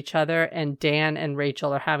forth with each other, and Dan and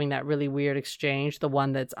Rachel are having that really weird exchange. The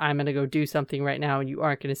one that's, I'm going to go do something right now and you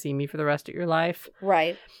aren't going to see me for the rest of your life.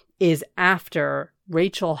 Right. Is after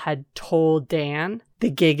Rachel had told Dan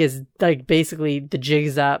the gig is like, basically the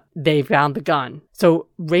jig's up. They found the gun. So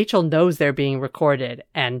Rachel knows they're being recorded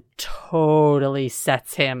and totally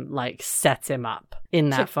sets him up in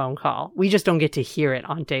that phone call. We just don't get to hear it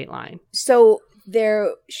on Dateline. So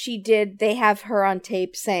they have her on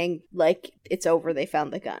tape saying like, it's over. They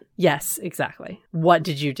found the gun. Yes, exactly. What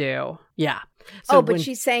did you do? Yeah. So but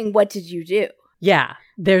she's saying, what did you do? Yeah,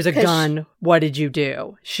 there's a gun. What did you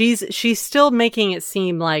do? She's still making it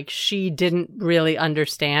seem like she didn't really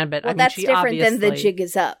understand, but well, that's different than the jig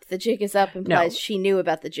is up. The jig is up implies she knew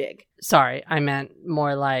about the jig. Sorry, I meant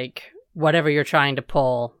more like whatever you're trying to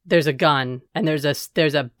pull. There's a gun and there's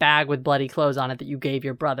a bag with bloody clothes on it that you gave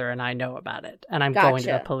your brother, and I know about it, and I'm going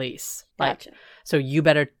to the police. Like, so you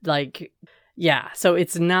better So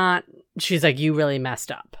it's not. She's like, you really messed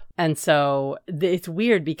up. And so it's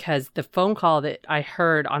weird because the phone call that I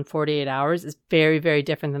heard on 48 Hours is very, very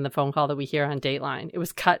different than the phone call that we hear on Dateline. It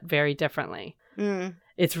was cut very differently.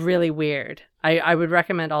 It's really weird. I would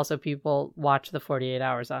recommend also people watch the 48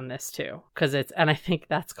 Hours on this too. And I think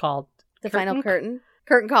that's called The Final Curtain.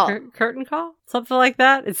 Curtain Call. Curtain Call? Something like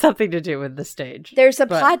that. It's something to do with the stage. There's a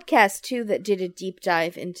podcast too that did a deep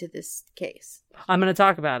dive into this case. I'm going to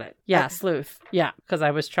talk about it. Yeah, okay. Sleuth. Yeah, because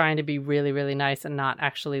I was trying to be really, really nice and not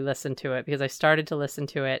actually listen to it, because I started to listen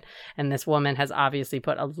to it, and this woman has obviously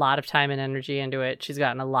put a lot of time and energy into it. She's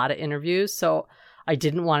gotten a lot of interviews, so I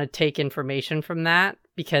didn't want to take information from that,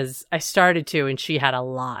 because I started to, and she had a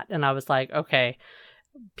lot, and I was like, okay,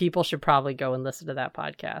 people should probably go and listen to that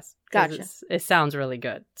podcast. Gotcha. It sounds really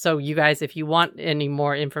good. So you guys, if you want any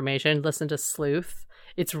more information, listen to Sleuth.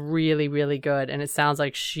 It's really, really good, and it sounds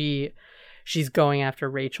like she's going after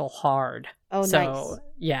Rachel hard. Oh, so, nice.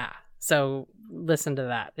 Yeah. So listen to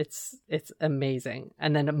that. It's amazing.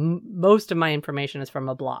 And then most of my information is from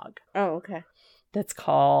a blog. Oh, okay. That's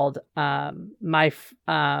called I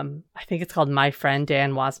think it's called My Friend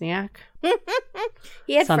Dan Wozniak.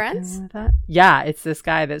 He had Something friends? like that. Yeah, it's this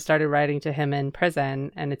guy that started writing to him in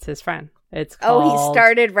prison, and it's his friend. It's called... Oh, he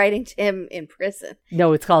started writing to him in prison.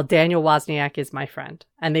 No, it's called Daniel Wozniak is My Friend.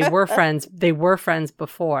 And they were friends. They were friends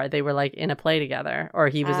before. They were like in a play together, or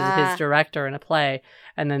he was his director in a play.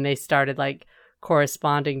 And then they started like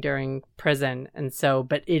corresponding during prison. And so,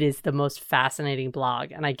 but it is the most fascinating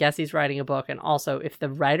blog. And I guess he's writing a book. And also, if the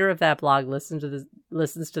writer of that blog listens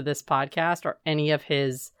to this podcast, or any of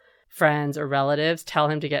his friends or relatives, tell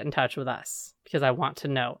him to get in touch with us, because I want to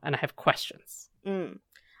know and I have questions.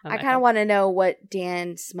 I kind of want to know what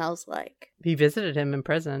Dan smells like. He visited him in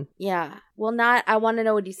prison. Yeah. Well, I want to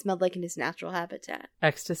know what he smelled like in his natural habitat.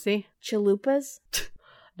 Ecstasy? Chalupas?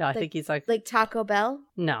 No, I think he's like... Like Taco Bell?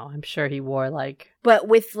 No, I'm sure he wore like... But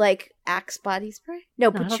with like Axe body spray?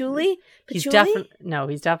 No, patchouli? He's definitely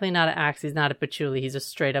not an Axe. He's not a patchouli. He's a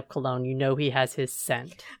straight up cologne. You know he has his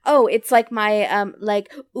scent. Oh, it's like my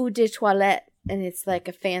like eau de toilette. And it's like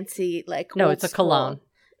a fancy like... No, it's a cologne.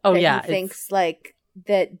 Oh, yeah. He thinks like...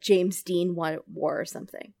 that James Dean wore or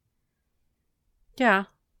something. Yeah.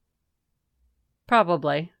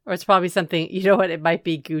 Probably. Or it's probably something, you know what, it might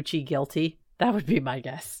be Gucci Guilty. That would be my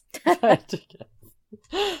guess. That's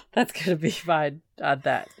going to be fine on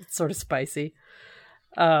that. It's sort of spicy.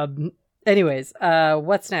 Anyways,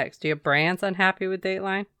 what's next? Do you have brands unhappy with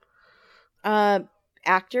Dateline?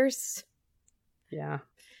 Actors. Yeah.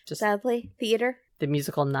 Sadly. Theater. The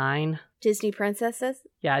musical 9. Disney princesses?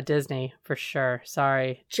 Yeah, Disney, for sure.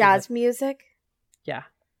 Sorry. Jazz music? Yeah.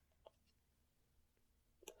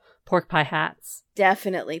 Pork pie hats?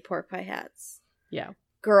 Definitely pork pie hats. Yeah.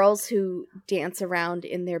 Girls who dance around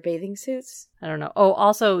in their bathing suits? I don't know. Oh,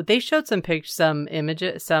 also, they showed some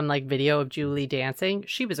images, some like video of Julie dancing.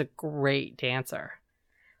 She was a great dancer.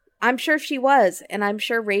 I'm sure she was, and I'm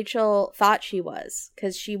sure Rachel thought she was,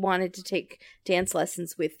 because she wanted to take dance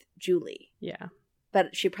lessons with Julie. Yeah.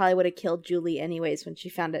 But she probably would have killed Julie anyways when she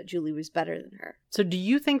found out Julie was better than her. So do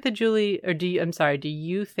you think that do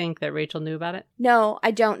you think that Rachel knew about it? No,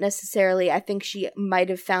 I don't necessarily. I think she might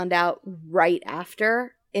have found out right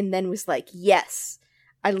after and then was like, yes,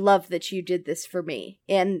 I love that you did this for me.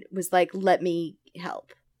 And was like, let me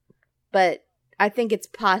help. But I think it's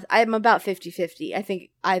I'm about 50-50. I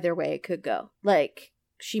think either way it could go. Like,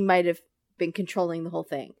 she might have been controlling the whole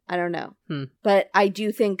thing. I don't know. But I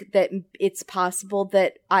do think that it's possible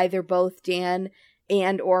that either both Dan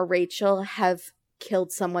and or Rachel have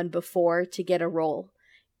killed someone before to get a role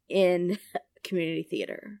in community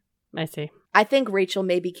theater. I see. I think Rachel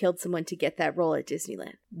maybe killed someone to get that role at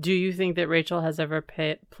Disneyland. Do you think that Rachel has ever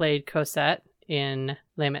played Cosette in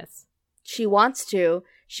Les Mis? She wants to.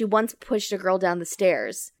 She once pushed a girl down the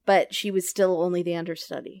stairs, but she was still only the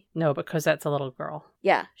understudy. No, but Cosette's a little girl.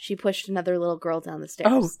 Yeah, she pushed another little girl down the stairs.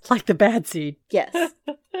 Oh, like the bad seed. Yes.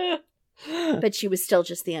 But she was still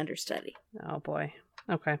just the understudy. Oh, boy.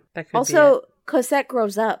 Okay, that could also, be it. Cosette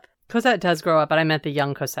grows up. Cosette does grow up, but I meant the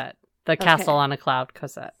young Cosette. The Castle on a Cloud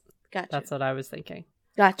Cosette. Gotcha. That's what I was thinking.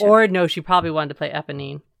 Gotcha. Or no, she probably wanted to play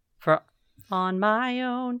Ep.9 for On My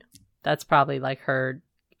Own. That's probably like her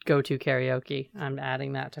go-to karaoke. I'm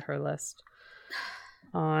adding that to her list.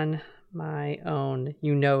 On My Own.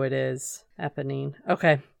 You know it is. Ep.9.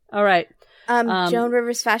 Okay. All right. Joan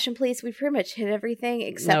Rivers Fashion Police, we pretty much hit everything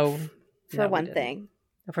except for one thing.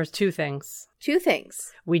 The first two things. Two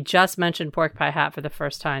things. We just mentioned pork pie hat for the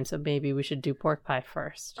first time, so maybe we should do pork pie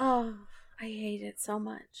first. Oh, I hate it so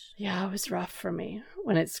much. Yeah, it was rough for me.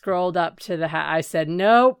 When it scrolled up to the hat, I said,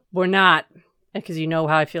 nope, we're not. Because you know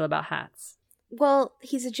how I feel about hats. Well,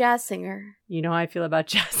 he's a jazz singer. You know how I feel about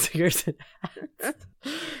jazz singers and hats.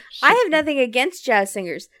 I have nothing against jazz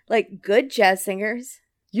singers. Like, good jazz singers.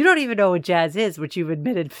 You don't even know what jazz is, which you've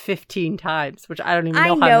admitted 15 times, which I don't even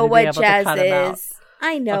know how I know to be what able jazz to cut him out. is.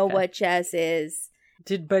 I know what jazz is.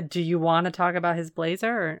 But do you want to talk about his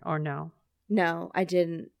blazer or no? No, I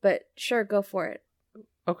didn't. But sure, go for it.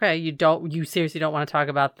 Okay, you seriously don't want to talk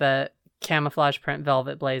about the camouflage print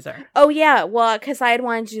velvet blazer? Oh, yeah. Well, because I had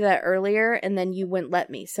wanted to do that earlier, and then you wouldn't let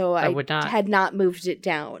me. So I would not. Had not moved it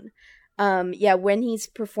down. Yeah, when he's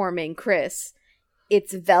performing Chris,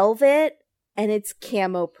 it's velvet and it's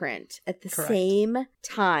camo print at the same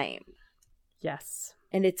time. Yes.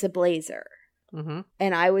 And it's a blazer. Mm-hmm.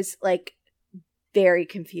 And I was like very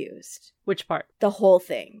confused. Which part? The whole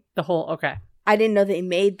thing. Okay. I didn't know they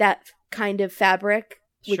made that kind of fabric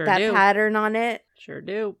with Sure that do. pattern on it. Sure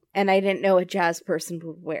do. And I didn't know a jazz person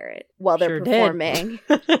would wear it while they're performing.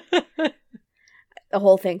 The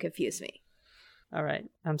whole thing confused me. All right.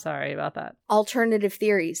 I'm sorry about that. Alternative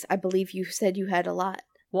theories. I believe you said you had a lot.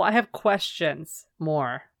 Well, I have questions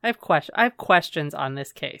more. I have questions on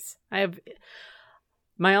this case.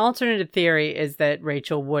 My alternative theory is that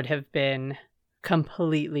Rachel would have been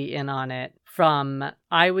completely in on it from,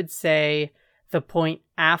 I would say, the point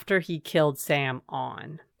after he killed Sam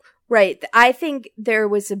on. Right. I think there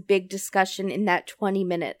was a big discussion in that 20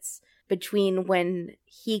 minutes between when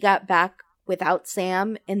he got back without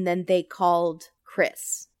Sam and then they called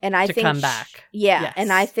Chris. And I think come back. Yes.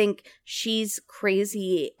 And I think she's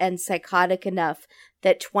crazy and psychotic enough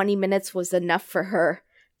that 20 minutes was enough for her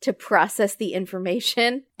to process the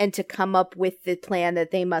information and to come up with the plan that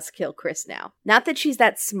they must kill Chris now. Not that she's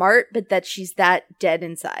that smart, but that she's that dead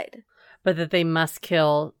inside. But that they must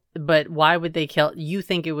kill. But why would they kill? You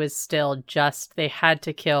think it was still just they had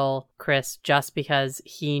to kill Chris just because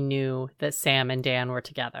he knew that Sam and Dan were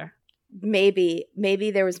together? Maybe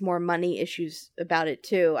there was more money issues about it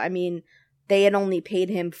too. I mean, they had only paid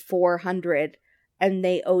him $400 and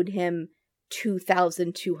they owed him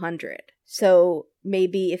 $2,200. So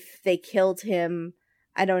maybe if they killed him,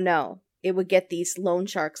 I don't know, it would get these loan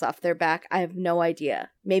sharks off their back. I have no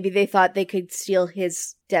idea. Maybe they thought they could steal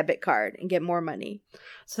his debit card and get more money.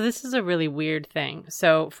 So this is a really weird thing.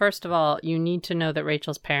 So first of all, you need to know that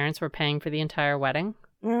Rachel's parents were paying for the entire wedding.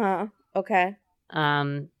 Okay.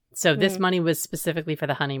 So this money was specifically for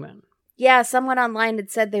the honeymoon. Yeah, someone online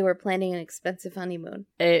had said they were planning an expensive honeymoon.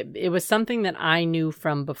 It was something that I knew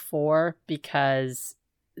from before because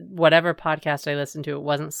whatever podcast I listened to, it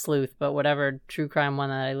wasn't Sleuth, but whatever true crime one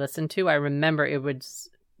that I listened to, I remember it was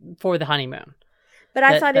for the honeymoon. But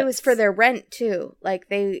I thought it was for their rent too. Like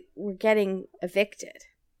they were getting evicted.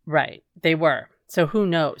 Right. They were. So who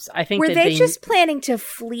knows? I think were they just planning to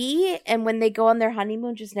flee and when they go on their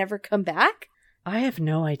honeymoon just never come back? I have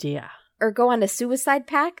no idea. Or go on a suicide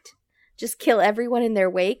pact? Just kill everyone in their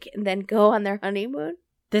wake and then go on their honeymoon?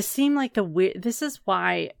 This seemed like this is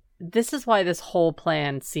why this whole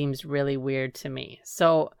plan seems really weird to me.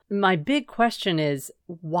 So my big question is,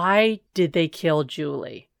 why did they kill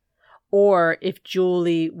Julie? Or if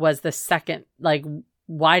Julie was the second, like,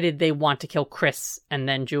 why did they want to kill Chris and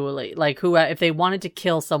then Julie? Like, if they wanted to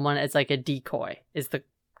kill someone as like a decoy is the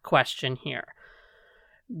question here.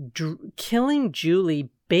 Killing Julie,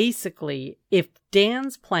 basically, if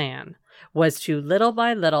Dan's plan was to little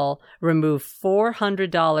by little remove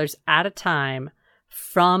 $400 at a time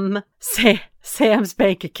from Sam's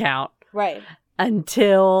bank account. Right.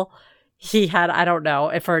 Until he had, I don't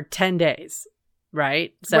know, for 10 days.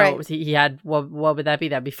 Right? So right. He had, what would that be?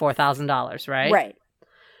 That'd be $4,000, right? Right.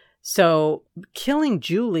 So killing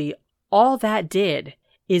Julie, all that did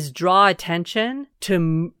is draw attention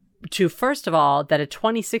to first of all, that a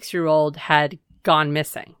 26-year-old had gone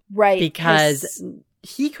missing. Right. Because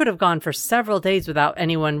he could have gone for several days without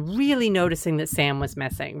anyone really noticing that Sam was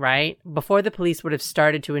missing, right? Before the police would have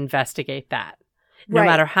started to investigate that. No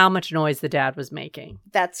matter how much noise the dad was making.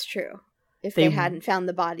 That's true. If they hadn't found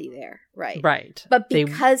the body there. Right. Right. But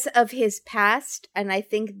because of his past, and I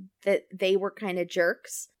think that they were kind of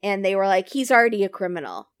jerks, and they were like, he's already a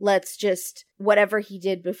criminal. Let's just, whatever he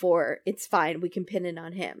did before, it's fine. We can pin it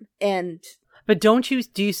on him. But do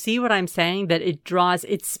you see what I'm saying? That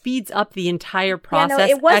it speeds up the entire process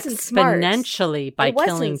it wasn't exponentially by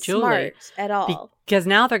killing Julie. Smart at all. Because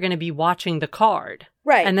now they're going to be watching the card.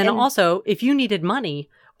 Right. And then also, if you needed money,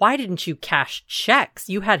 why didn't you cash checks?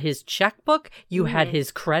 You had his checkbook. You had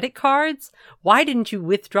his credit cards. Why didn't you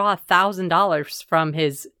withdraw $1,000 from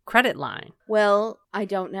his credit line? Well, I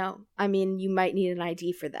don't know. I mean, you might need an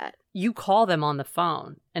ID for that. You call them on the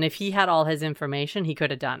phone. And if he had all his information, he could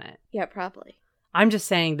have done it. Yeah, probably. I'm just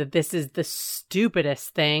saying that this is the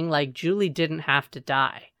stupidest thing. Like, Julie didn't have to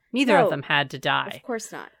die. Neither of them had to die. Of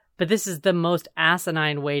course not. But this is the most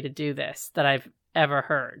asinine way to do this that I've ever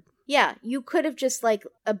heard. Yeah, you could have just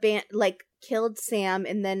killed Sam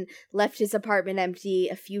and then left his apartment empty.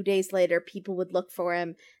 A few days later, people would look for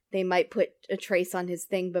him. They might put a trace on his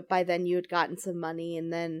thing, but by then you had gotten some money,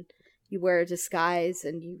 and then you wear a disguise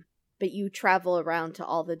but you travel around to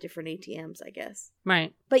all the different ATMs, I guess.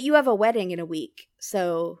 Right. But you have a wedding in a week,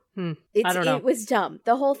 so I don't know. It was dumb.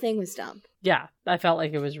 The whole thing was dumb. Yeah, I felt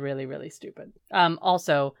like it was really, really stupid.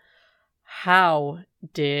 Also, how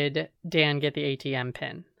did Dan get the ATM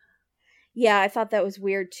pin? Yeah, I thought that was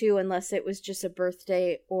weird too, unless it was just a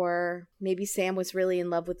birthday, or maybe Sam was really in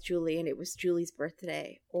love with Julie and it was Julie's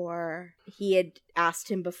birthday, or he had asked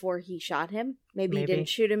him before he shot him. Maybe he didn't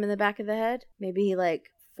shoot him in the back of the head. Maybe he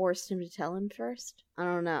forced him to tell him first. I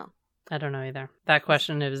don't know. I don't know either. That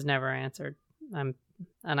question was never answered. And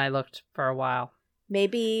I looked for a while.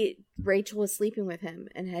 Maybe Rachel was sleeping with him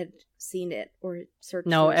and had seen it or searched.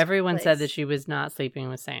 No, everyone said that she was not sleeping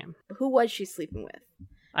with Sam. Who was she sleeping with?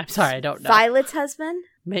 I'm sorry, I don't know. Violet's husband?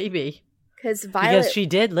 Maybe. Because she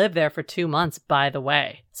did live there for 2 months, by the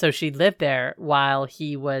way. So she lived there while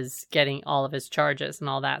he was getting all of his charges and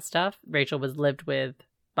all that stuff. Rachel lived with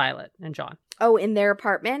Violet and John. Oh, in their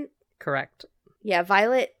apartment? Correct. Yeah,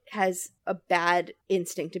 Violet has a bad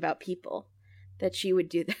instinct about people, that she would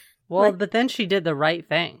do that. Well, but then she did the right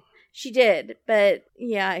thing. She did, but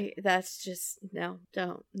yeah, that's just, no.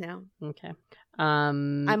 Okay.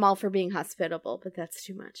 I'm all for being hospitable, but that's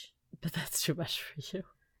too much. But that's too much for you.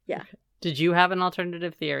 Yeah. Okay. Did you have an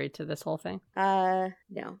alternative theory to this whole thing?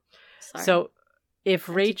 No. Sorry. So if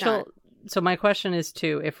Rachel, so my question is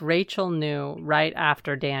too, if Rachel knew right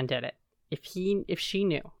after Dan did it, if she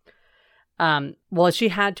knew, well, she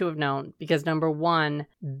had to have known, because number one,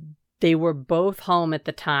 they were both home at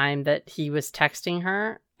the time that he was texting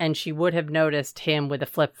her. And she would have noticed him with a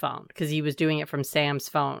flip phone, because he was doing it from Sam's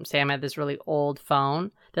phone. Sam had this really old phone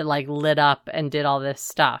that lit up and did all this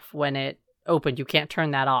stuff. When it opened, you can't turn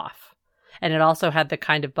that off. And it also had the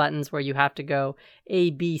kind of buttons where you have to go A,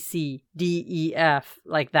 B, C, D, E, F,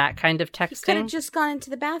 like that kind of texting. He could have just gone into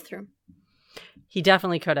the bathroom. He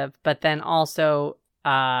definitely could have. But then also,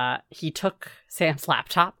 he took Sam's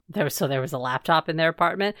laptop. There was a laptop in their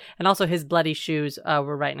apartment, and also his bloody shoes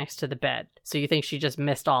were right next to the bed. So you think she just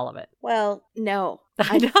missed all of it? Well, no.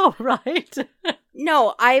 I know, right?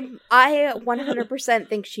 No, I 100%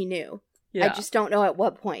 think she knew. Yeah. I just don't know at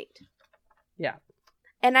what point. Yeah.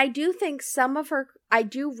 And I do think some of her, I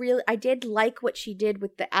did like what she did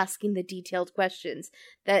with the asking the detailed questions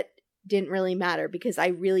that didn't really matter, because I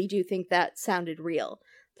really do think that sounded real.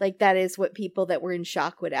 Like, that is what people that were in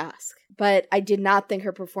shock would ask. But I did not think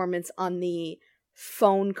her performance on the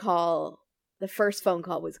phone call, the first phone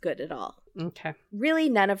call, was good at all. Okay. Really,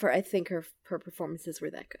 none of her, I think her performances were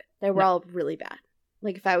that good. They were all really bad.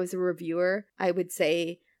 Like, if I was a reviewer, I would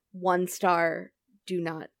say 1 star, do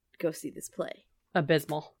not go see this play.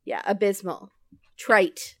 Abysmal. Yeah, abysmal.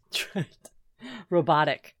 Trite.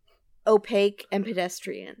 Robotic. Opaque and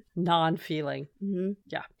pedestrian. Non-feeling. Mm-hmm.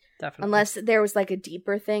 Yeah. Definitely. Unless there was a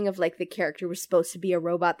deeper thing of the character was supposed to be a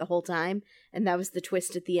robot the whole time, and that was the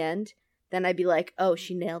twist at the end, then I'd be like, oh,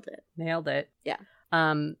 she nailed it. Nailed it. Yeah.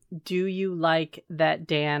 Do you like that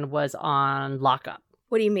Dan was on Lockup?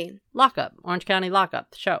 What do you mean? Lockup. Orange County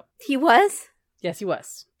Lockup, the show. He was? Yes, he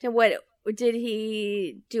was. And what, did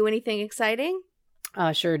he do anything exciting?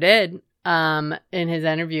 Sure did. In his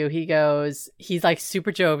interview, he goes, he's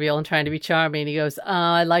super jovial and trying to be charming. He goes,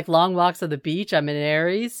 I like long walks on the beach. I'm an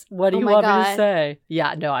Aries. What do you want me to say?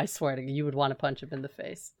 Yeah, no, I swear to you, you would want to punch him in the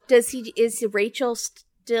face. Does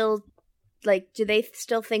still, like, do they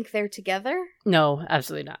still think they're together? No,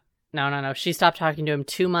 absolutely not. No. She stopped talking to him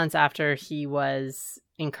 2 months after he was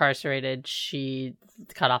incarcerated. She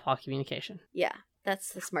cut off all communication. Yeah,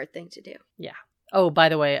 that's the smart thing to do. Yeah. Oh, by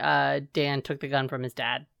the way, Dan took the gun from his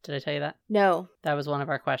dad. Did I tell you that? No. That was one of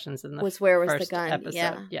our questions in the where was first the gun?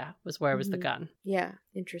 episode. Yeah, was where was the gun? Yeah,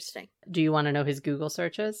 interesting. Do you want to know his Google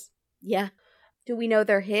searches? Yeah. Do we know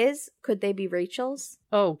they're his? Could they be Rachel's?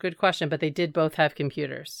 Oh, good question. But they did both have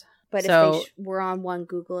computers. But if they were on one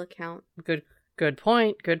Google account. Good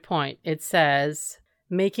point. It says,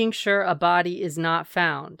 making sure a body is not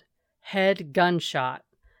found. Head gunshot.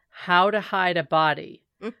 How to hide a body.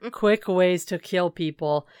 Quick ways to kill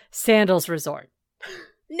people. Sandals Resort.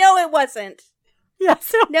 No, it wasn't.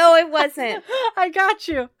 Yes. No, it wasn't. I got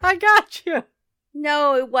you.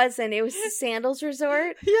 No, it wasn't. It was the Sandals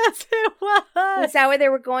Resort. Yes, it was. Was that where they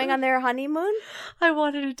were going on their honeymoon? I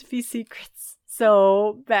wanted it to be Secrets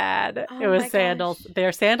so bad. Oh, it was my Sandals. gosh.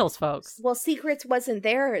 They're Sandals folks. Well, Secrets wasn't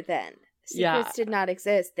there then. Secrets did not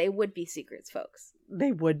exist. They would be Secrets folks.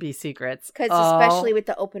 They would be Secrets. Because especially with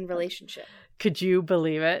the open relationship. Could you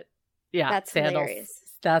believe it? Yeah. That's Sandals. hilarious.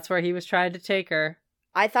 That's where he was trying to take her.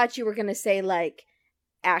 I thought you were going to say, like,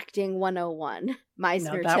 acting 101.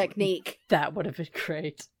 Meisner technique. That would have been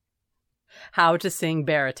great. How to sing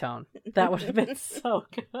baritone. That would have been so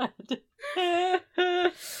good.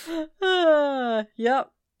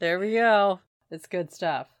 Yep. There we go. It's good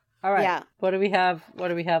stuff. All right. Yeah. What do we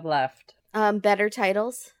have left? Better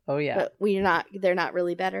titles. Oh yeah. But they're not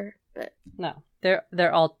really better, but no.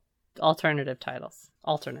 They're all alternative titles.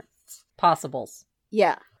 Alternates. Possibles.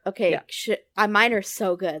 Yeah. Okay. Yeah. Mine are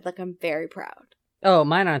so good. Like, I'm very proud. Oh,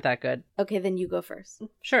 mine aren't that good. Okay, then you go first.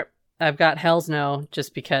 Sure. I've got Hell's No,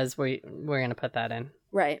 just because we're gonna put that in.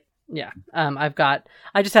 Right. Yeah.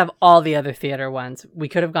 I just have all the other theater ones. We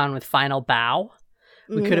could have gone with Final Bow.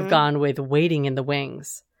 We could have gone with Waiting in the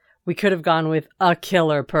Wings. We could have gone with A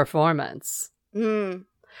Killer Performance.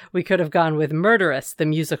 We could have gone with Murderous, the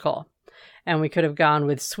musical. And we could have gone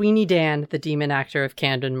with Sweeney Dan, the demon actor of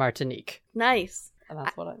Camden, Martinique. Nice. And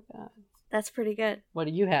that's what I've got. That's pretty good. What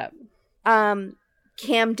do you have?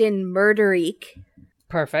 Camden Murderique.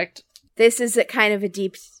 Perfect. This is a kind of a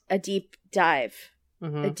deep dive.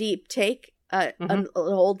 Mm-hmm. A deep take. An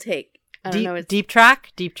old take. I don't know. Deep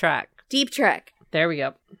track? Deep track. There we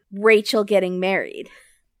go. Rachel getting married.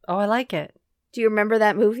 Oh, I like it. Do you remember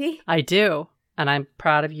that movie? I do. And I'm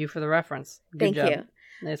proud of you for the reference. Good job. Thank you.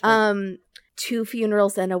 Nice work. 2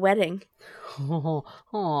 funerals and a wedding. Oh.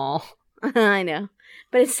 I know.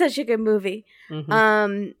 But it's such a good movie.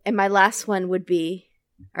 Mm-hmm. And my last one would be,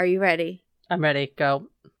 are you ready? I'm ready. Go.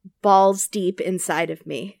 Balls Deep Inside of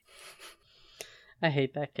Me. I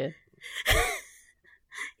hate that kid.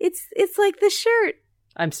 It's like the shirt.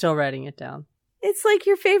 I'm still writing it down. It's like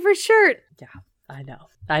your favorite shirt. Yeah, I know.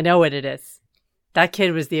 I know what it is. That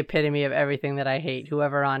kid was the epitome of everything that I hate.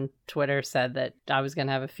 Whoever on Twitter said that I was going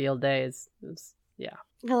to have a field day yeah.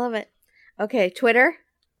 I love it. Okay, Twitter.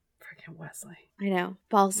 Freaking Wesley. I know.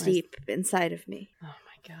 Balls Deep Inside of Me. Oh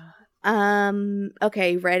my God.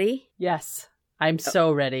 Okay, ready? Yes. I'm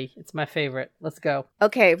so ready. It's my favorite. Let's go.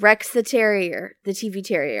 Okay, Rex the Terrier, the TV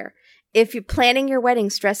Terrier. If you're planning your wedding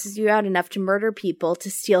stresses you out enough to murder people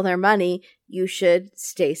to steal their money, you should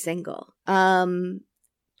stay single.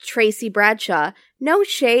 Tracy Bradshaw. No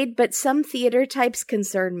shade, but some theater types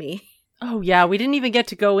concern me. Oh yeah, we didn't even get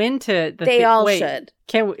to go into the. They all should.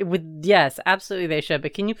 Yes, absolutely they should.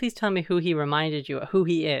 But can you please tell me who he reminded you of? Who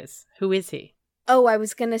he is? Who is he? Oh, I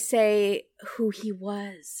was gonna say who he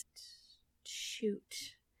was.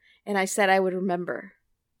 Shoot, and I said I would remember.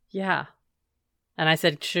 Yeah, and I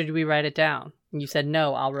said, should we write it down? And you said,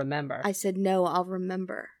 no, I'll remember. I said, no, I'll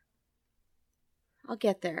remember. I'll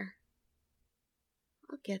get there.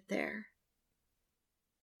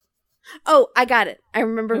 Oh, I got it. I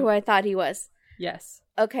remember who I thought he was. Yes.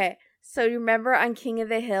 Okay. So you remember on King of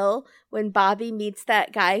the Hill when Bobby meets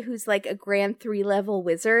that guy who's like a grand 3-level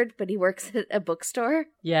wizard, but he works at a bookstore?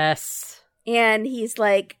 Yes. And he's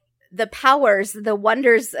like, the powers, the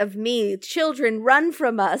wonders of me, children run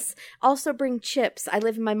from us. Also bring chips. I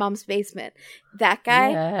live in my mom's basement. That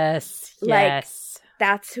guy? Yes. Like, yes.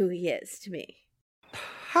 That's who he is to me.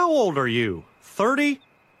 How old are you? 30?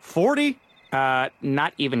 40?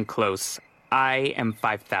 Not even close. I am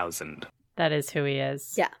 5,000. That is who he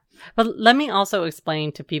is. Yeah. But let me also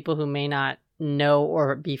explain to people who may not know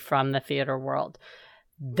or be from the theater world.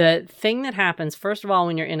 The thing that happens, first of all,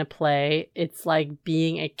 when you're in a play, it's like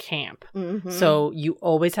being at camp. Mm-hmm. So you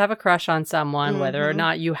always have a crush on someone, whether or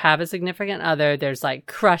not you have a significant other. There's like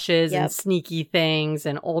crushes and sneaky things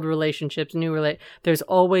and old relationships, there's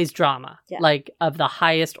always drama, like of the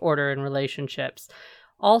highest order in relationships.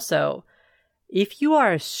 Also, if you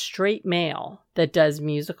are a straight male that does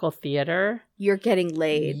musical theater, you're getting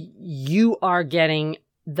laid. You are getting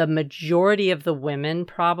the majority of the women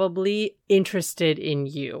probably interested in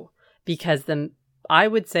you, because I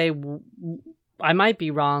would say, I might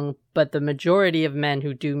be wrong, but the majority of men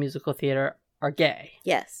who do musical theater are gay.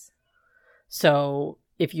 Yes. So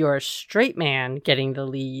if you're a straight man getting the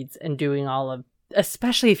leads and doing all of,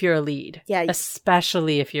 especially if you're a lead. Yeah.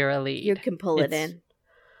 Especially if you're a lead. You can pull it in.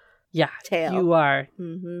 Yeah. Tail. You are.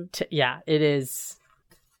 It is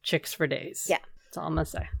chicks for days. Yeah. That's all I'm going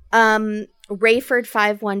to say. Rayford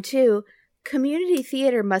 512, community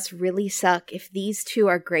theater must really suck if these two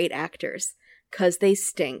are great actors, 'cause they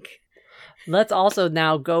stink. Let's also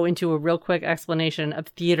now go into a real quick explanation of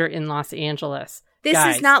theater in Los Angeles. This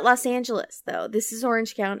Guys, is not Los Angeles, though. This is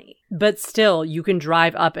Orange County. But still, you can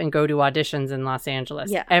drive up and go to auditions in Los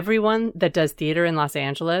Angeles. Yeah. Everyone that does theater in Los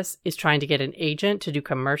Angeles is trying to get an agent to do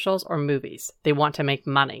commercials or movies. They want to make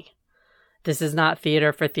money. This is not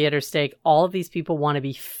theater for theater's sake. All of these people want to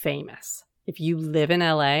be famous. If you live in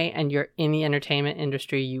LA and you're in the entertainment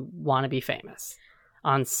industry, you want to be famous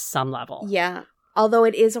on some level. Yeah. Although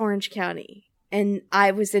it is Orange County. And I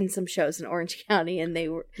was in some shows in Orange County and they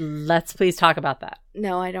were... Let's please talk about that.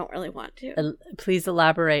 No, I don't really want to. Please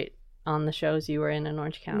elaborate on the shows you were in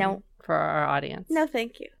Orange County. No. For our audience. No,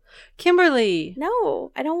 thank you. Kimberly!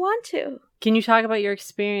 No, I don't want to. Can you talk about your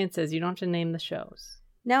experiences? You don't have to name the shows.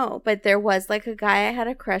 No, but there was like a guy I had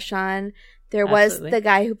a crush on. There was the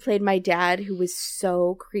guy who played my dad who was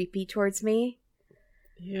so creepy towards me.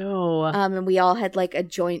 Ew. And we all had like a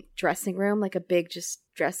joint dressing room, like a big just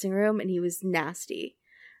dressing room, and he was nasty.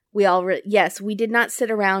 We all, we did not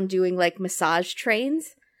sit around doing like massage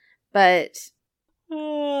trains, but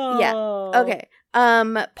yeah. Okay.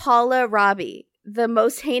 Paula Robbie, the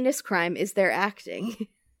most heinous crime is their acting.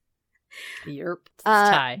 Yerp.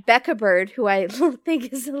 Tie. Becca Bird, who I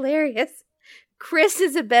think is hilarious. Chris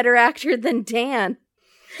is a better actor than Dan.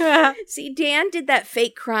 See, Dan did that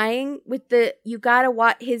fake crying with you gotta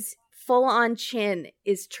watch, his full-on chin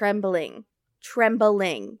is trembling.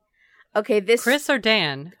 Okay, this... Chris or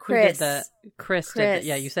Dan? Chris. Chris did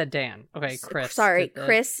yeah, you said Dan. Okay, Chris. Sorry,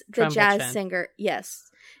 Chris, the jazz singer. Yes.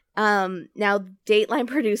 Now, Dateline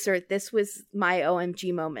producer, this was my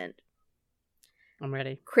OMG moment. I'm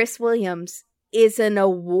ready. Chris Williams is an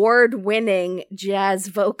award-winning jazz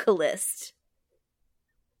vocalist.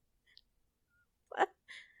 What?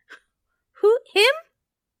 Who? Him?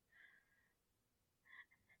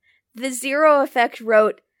 The Zero Effect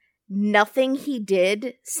wrote, nothing he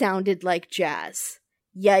did sounded like jazz.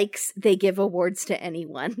 Yikes, they give awards to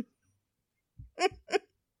anyone.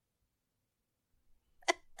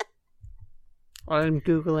 I'm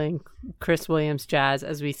Googling Chris Williams jazz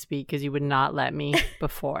as we speak because you would not let me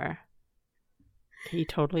before. He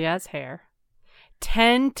totally has hair.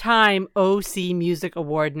 10-time OC Music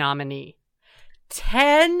Award nominee.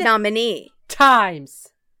 10 nominee times.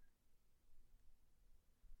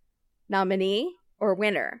 Nominee or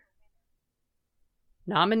winner?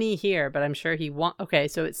 Nominee here, but I'm sure he won. Okay,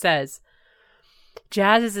 so it says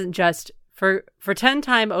jazz isn't just for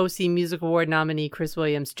 10-time OC Music Award nominee Chris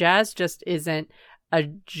Williams. Jazz just isn't a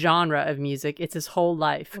genre of music. It's his whole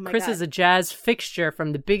life. Oh Chris God. is a jazz fixture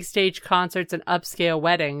from the big stage concerts and upscale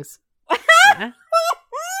weddings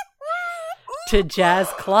to jazz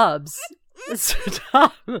clubs.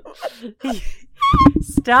 Stop.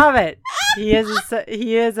 Stop it. He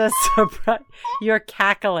is a surprise. You're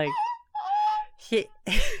cackling. He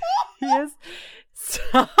is.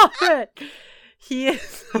 Stop it. He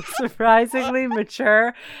is a surprisingly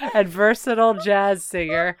mature and versatile jazz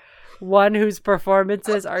singer, one whose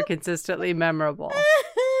performances are consistently memorable.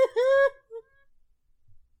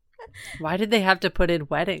 Why did they have to put in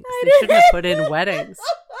weddings? They shouldn't have put in weddings.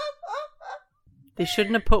 They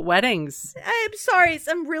shouldn't have put weddings. I'm sorry,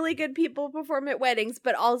 some really good people perform at weddings,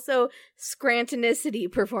 but also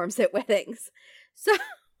Scrantonicity performs at weddings. So...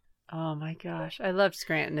 Oh my gosh, I love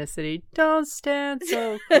Scrantonicity. Don't stand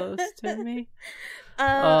so close to me.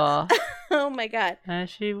 Oh my God. As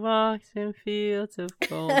she walks in fields of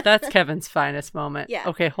gold. That's Kevin's finest moment. Yeah.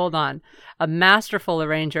 Okay, hold on. A masterful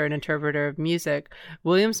arranger and interpreter of music,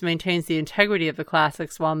 Williams maintains the integrity of the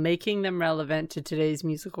classics while making them relevant to today's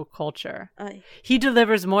musical culture. He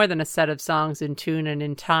delivers more than a set of songs in tune and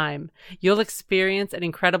in time. You'll experience an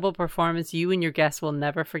incredible performance you and your guests will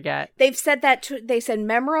never forget. They've said that, they said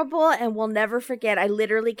memorable and we'll never forget. I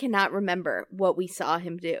literally cannot remember what we saw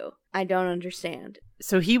him do. I don't understand.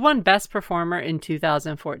 So he won Best Performer in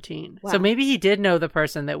 2014. Wow. So maybe he did know the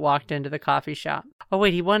person that walked into the coffee shop. Oh,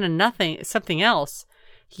 wait, he won something else.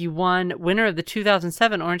 He won winner of the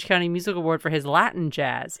 2007 Orange County Music Award for his Latin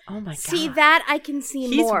jazz. Oh, my God. See, that I can see more.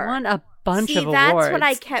 He's won a bunch of awards. See, that's what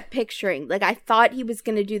I kept picturing. Like, I thought he was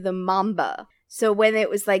going to do the mamba. So when it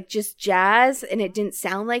was like just jazz and it didn't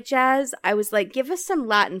sound like jazz, I was like, give us some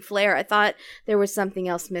Latin flair. I thought there was something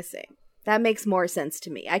else missing. That makes more sense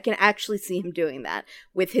to me. I can actually see him doing that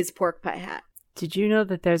with his pork pie hat. Did you know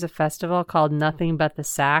that there's a festival called Nothing But the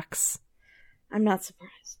Sax? I'm not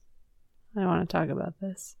surprised. I want to talk about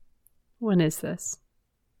this. When is this?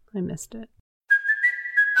 I missed it.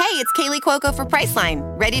 Hey, it's Kaylee Cuoco for Priceline.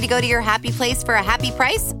 Ready to go to your happy place for a happy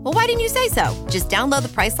price? Well, why didn't you say so? Just download the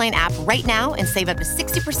Priceline app right now and save up to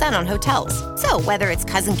 60% on hotels. So whether it's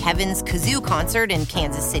Cousin Kevin's Kazoo Concert in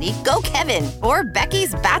Kansas City, go Kevin, or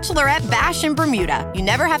Becky's Bachelorette Bash in Bermuda, you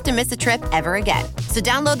never have to miss a trip ever again. So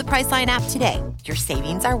download the Priceline app today. Your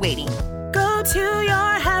savings are waiting. Go to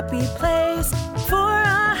your happy place for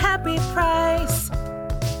a happy price.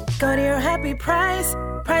 Go to your happy price,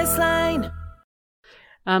 Priceline.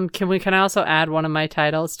 Can I also add one of my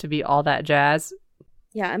titles to be All That Jazz?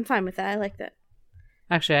 Yeah, I'm fine with that. I like that.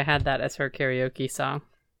 Actually, I had that as her karaoke song.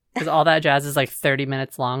 Because All That Jazz is like 30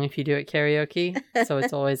 minutes long if you do it karaoke. So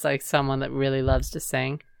it's always like someone that really loves to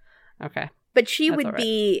sing. Okay. But she would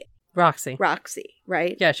be Roxy. Roxy,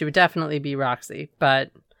 right? Yeah, she would definitely be Roxy.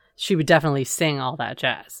 But she would definitely sing All That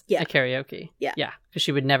Jazz at karaoke. Yeah. Yeah, because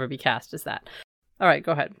she would never be cast as that. All right,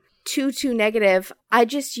 go ahead. Too negative. I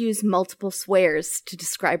just use multiple swears to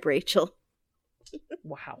describe Rachel.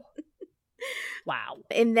 Wow. Wow.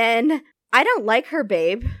 And then, I don't like her,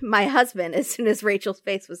 babe. My husband, as soon as Rachel's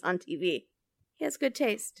face was on TV. He has good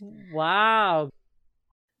taste. Wow.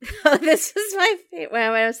 This is my favorite.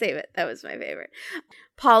 Well, I don't save it. That was my favorite.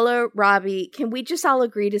 Paula, Robbie, can we just all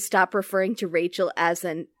agree to stop referring to Rachel as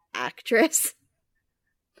an actress?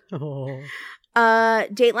 Oh.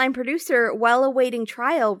 Dateline producer, while awaiting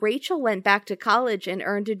trial, Rachel went back to college and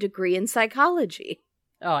earned a degree in psychology.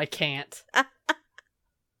 Oh, I can't.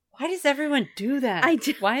 Why does everyone do that? I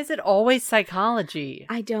Why is it always psychology?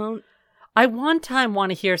 I don't. I one time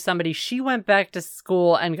want to hear somebody, she went back to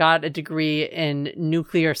school and got a degree in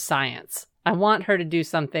nuclear science. I want her to do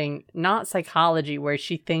something, not psychology, where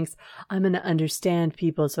she thinks, I'm going to understand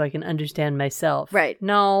people so I can understand myself. Right.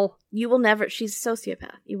 No. You will never. She's a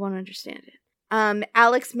sociopath. You won't understand it.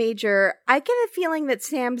 Alex Major, I get a feeling that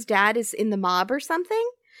Sam's dad is in the mob or something.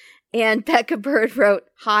 And Becca Bird wrote,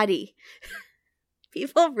 hottie.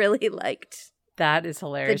 People really liked. That is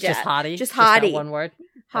hilarious. Just hottie? Just hottie. Just one word?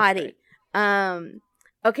 Hottie.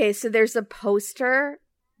 Okay, so there's a poster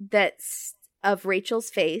that's of Rachel's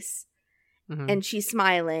face. Mm-hmm. And she's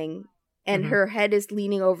smiling. And her head is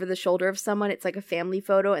leaning over the shoulder of someone. It's like a family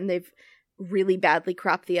photo. And they've really badly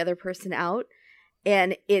cropped the other person out.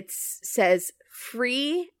 And it says,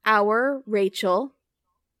 free our Rachel,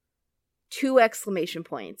 2 exclamation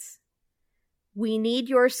points. We need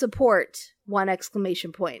your support, 1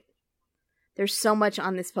 exclamation point. There's so much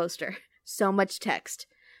on this poster. So much text.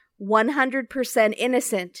 100%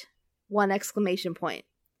 innocent, 1 exclamation point.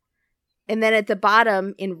 And then at the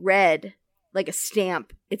bottom in red, like a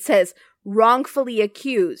stamp, it says, wrongfully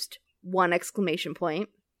accused, 1 exclamation point.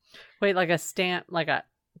 Wait, like a stamp, like a...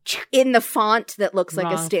 In the font that looks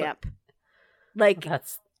like a stamp. Like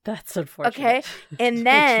that's unfortunate. Okay. And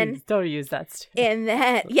then don't use that stamp. And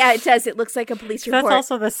then it does. It looks like a police report. That's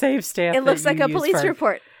also the save stamp. It looks like a police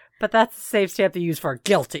report. But that's the save stamp they use for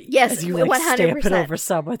guilty. Yes, as you 100%. Stamp it over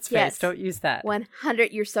someone's face. Yes. Don't use that.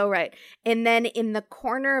 100. You're so right. And then in the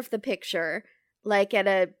corner of the picture, like at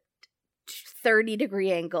a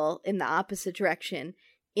 30-degree angle in the opposite direction,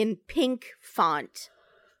 in pink font,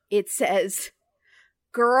 it says,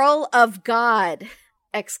 "Girl of God!"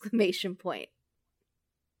 exclamation point.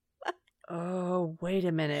 Oh, wait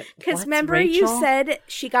a minute. Because remember you said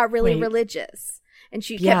she got really religious and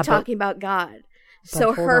she kept talking about God.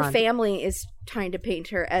 So her family is trying to paint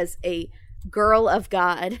her as a girl of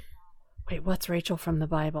God. Wait, what's Rachel from the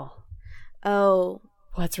Bible? Oh.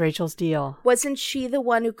 What's Rachel's deal? Wasn't she the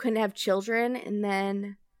one who couldn't have children and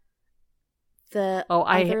then the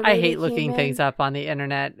I other lady hate came looking in. things up on the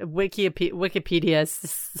internet. Wikipedia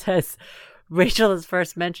says Rachel is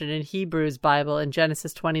first mentioned in Hebrew's Bible in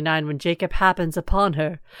Genesis 29 when Jacob happens upon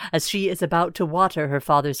her as she is about to water her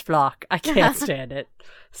father's flock. I can't stand it.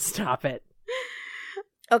 Stop it.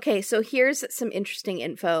 Okay, so here's some interesting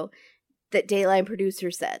info that Dayline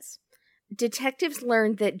producer says. Detectives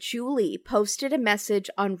learned that Julie posted a message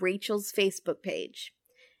on Rachel's Facebook page,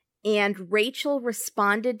 and Rachel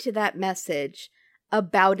responded to that message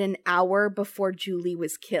about an hour before Julie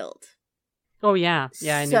was killed. Oh, yeah.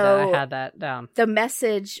 Yeah, I knew that. I had that down. The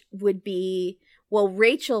message would be, well,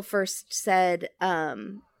 Rachel first said,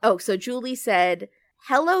 so Julie said,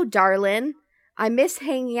 "Hello, darling. I miss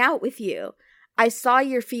hanging out with you. I saw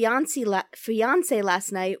your fiance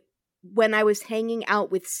last night when I was hanging out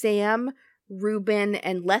with Sam, Ruben,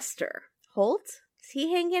 and Lester." Holt? Is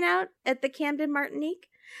he hanging out at the Camden Martinique?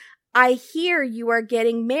 "I hear you are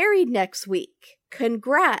getting married next week.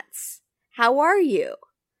 Congrats. How are you?"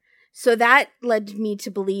 So that led me to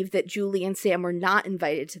believe that Julie and Sam were not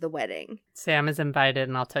invited to the wedding. Sam is invited,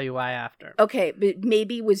 and I'll tell you why after. Okay, but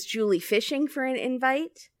maybe was Julie fishing for an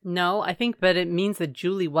invite? No, I think, but it means that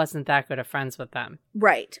Julie wasn't that good of friends with them.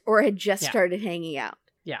 Right, or had just started hanging out.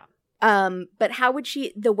 Yeah. But how would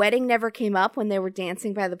the wedding never came up when they were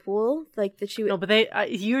dancing by the pool? Like that she would... No, but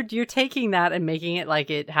you're taking that and making it like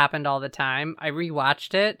it happened all the time. I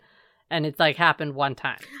rewatched it, and it's like happened one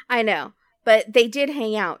time. I know. But they did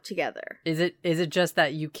hang out together. Is it just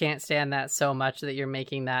that you can't stand that so much that you're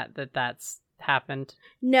making that's happened?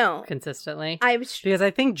 No. Consistently? Because I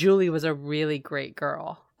think Julie was a really great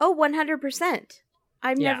girl. Oh, 100%.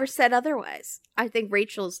 I've never said otherwise. I think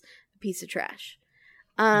Rachel's a piece of trash.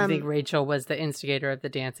 You think Rachel was the instigator of the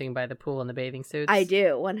dancing by the pool and the bathing suits? I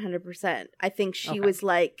do, 100%. I think she was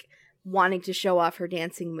like wanting to show off her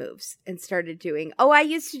dancing moves and started doing, I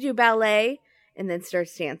used to do ballet, and then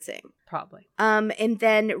starts dancing. Probably. And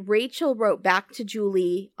then Rachel wrote back to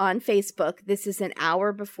Julie on Facebook. This is an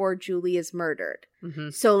hour before Julie is murdered. Mm-hmm.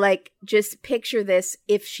 So, like, just picture this.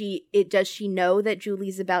 Does she know that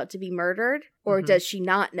Julie's about to be murdered, or does she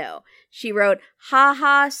not know? She wrote, "Ha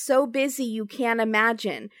ha, so busy you can't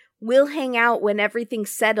imagine. We'll hang out when everything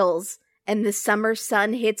settles and the summer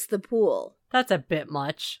sun hits the pool." That's a bit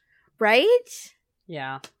much. Right?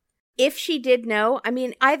 Yeah. If she did know, I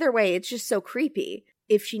mean, either way, it's just so creepy.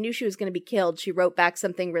 If she knew she was going to be killed, she wrote back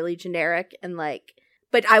something really generic and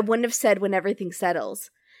but I wouldn't have said when everything settles,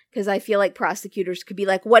 because I feel like prosecutors could be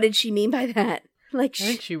like, what did she mean by that? Like,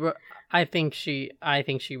 I think she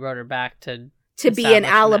wrote her back to be an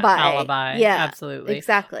alibi. Alibi. Yeah, absolutely.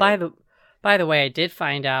 Exactly. By the way, I did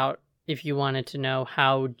find out, if you wanted to know,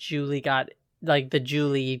 how Julie got, the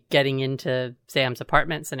Julie getting into Sam's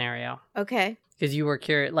apartment scenario. Okay. Because you were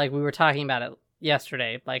curious, we were talking about it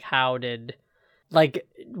yesterday,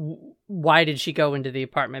 why did she go into the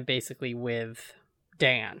apartment basically with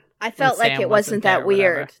Dan? I felt like it wasn't that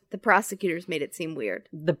weird. The prosecutors made it seem weird.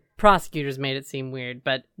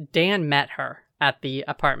 But Dan met her at the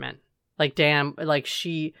apartment. Dan,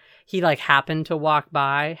 he happened to walk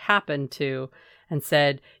by, and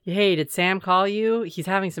said, "Hey, did Sam call you? He's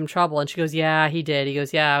having some trouble." And she goes, "Yeah, he did." He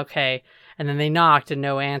goes, "Yeah, okay." And then they knocked and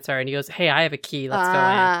no answer. And he goes, "Hey, I have a key. Let's go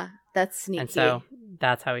in." That's sneaky. And so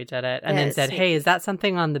that's how he did it. And then said, sneaky. "Hey, is that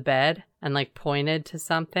something on the bed?" And pointed to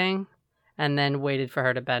something and then waited for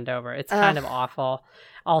her to bend over. It's kind of awful.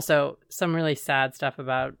 Also, some really sad stuff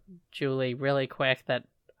about Julie really quick that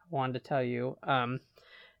I wanted to tell you.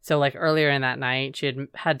 So earlier in that night, she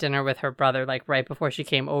had dinner with her brother right before she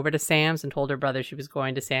came over to Sam's and told her brother she was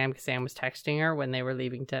going to Sam because Sam was texting her when they were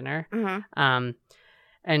leaving dinner. Mm-hmm.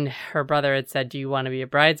 And her brother had said, "Do you want to be a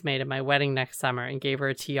bridesmaid at my wedding next summer?" and gave her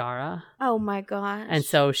a tiara. Oh my gosh. And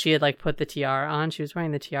so she had put the tiara on. She was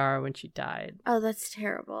wearing the tiara when she died. Oh, that's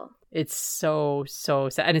terrible. It's so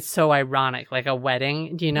sad. And it's so ironic, a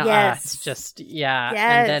wedding. Do you know? Yes. It's just, yeah. Yes.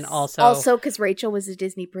 And then also because Rachel was a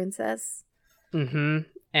Disney princess. Mm-hmm.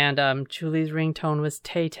 And Julie's ringtone was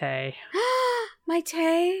Tay Tay. My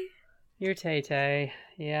Tay? Your Tay Tay.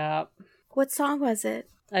 Yep. What song was it?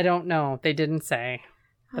 I don't know. They didn't say.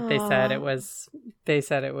 But they said it was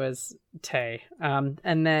Tay.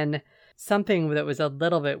 And then something that was a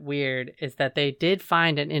little bit weird is that they did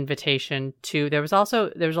find an invitation to, there was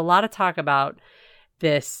a lot of talk about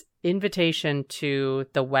this invitation to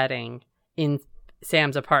the wedding in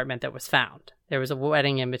Sam's apartment that was found. There was a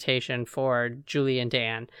wedding invitation for Julie and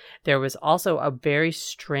Dan. There was also a very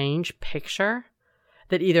strange picture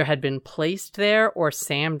that either had been placed there or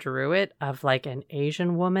Sam drew it of an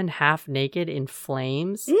Asian woman half naked in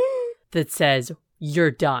flames that says,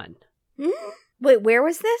 "You're done." Wait, where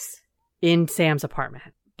was this? In Sam's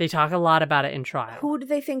apartment. They talk a lot about it in trial. Who do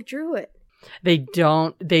they think drew it?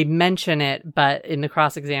 They mention it, but in the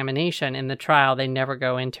cross-examination, in the trial, they never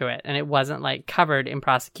go into it. And it wasn't like covered in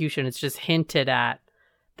prosecution. It's just hinted at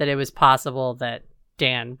that it was possible that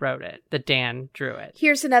Dan wrote it, that Dan drew it.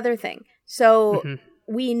 Here's another thing. So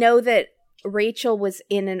we know that Rachel was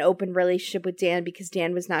in an open relationship with Dan because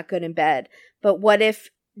Dan was not good in bed. But what if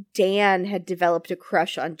Dan had developed a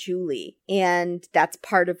crush on Julie, and that's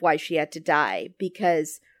part of why she had to die,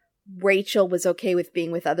 because Rachel was okay with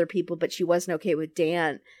being with other people, but she wasn't okay with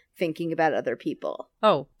Dan thinking about other people.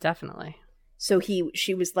 Oh, definitely. So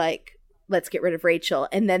she was like, let's get rid of Rachel.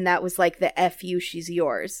 And then that was like the F you, she's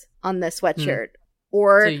yours on the sweatshirt.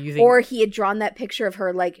 Or he had drawn that picture of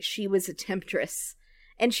her like she was a temptress.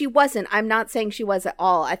 And she wasn't. I'm not saying she was at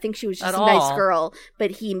all. I think she was just a nice girl,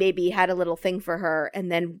 but he maybe had a little thing for her.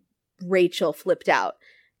 And then Rachel flipped out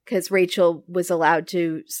because Rachel was allowed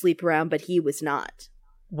to sleep around, but he was not.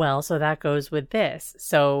 Well, so that goes with this.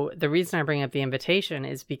 So the reason I bring up the invitation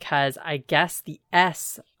is because I guess the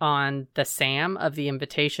S on the Sam of the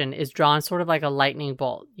invitation is drawn sort of like a lightning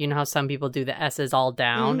bolt. You know how some people do the S's all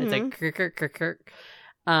down? It's like kirk, kirk, kirk, kirk.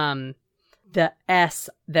 The S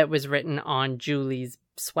that was written on Julie's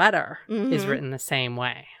sweater is written the same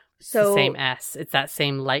way. So the same S. It's that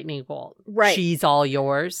same lightning bolt. Right. She's all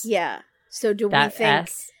yours. Yeah. So do that we think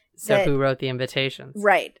S? So who wrote the invitations?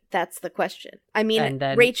 Right. That's the question. I mean,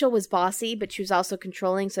 Rachel was bossy, but she was also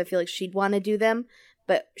controlling, so I feel like she'd want to do them.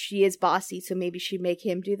 But she is bossy, so maybe she'd make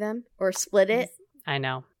him do them or split it. I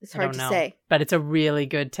know. It's hard to say. But it's a really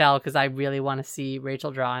good tell because I really want to see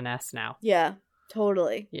Rachel draw an S now. Yeah,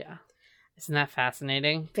 totally. Yeah. Isn't that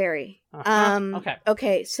fascinating? Very. Okay.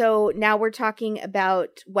 Okay, so now we're talking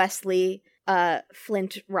about Wesley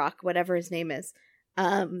Flint Rock, whatever his name is.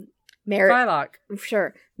 Frylock.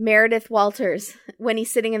 Sure. Meredith Walters, when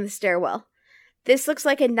he's sitting in the stairwell. This looks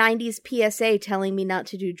like a 90s PSA telling me not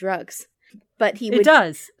to do drugs. But he would. It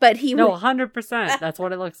does. But he would. No, 100%. That's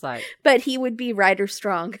what it looks like. But he would be Ryder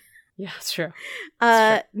Strong. Yeah, it's true.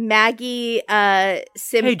 Maggie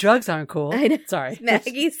Sim. Hey, drugs aren't cool. I know. Sorry.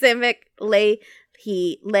 Maggie Simic Lahey.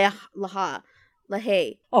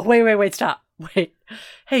 Oh, wait, stop. Wait.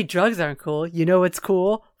 Hey, drugs aren't cool. You know what's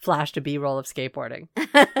cool? Flash to B-roll of skateboarding.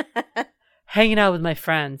 Hanging out with my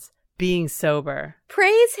friends. Being sober.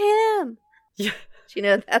 Praise him. Yeah. Do you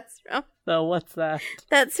know what that's from? No, what's that?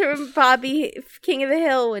 That's from Bobby, King of the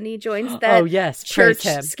Hill, when he joins that church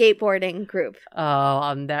skateboarding group.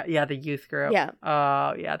 Oh, the youth group. Yeah.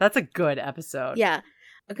 Oh, yeah. That's a good episode. Yeah.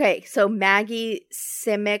 Okay, so Maggie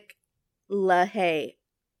Simic Lahey.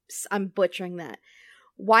 I'm butchering that.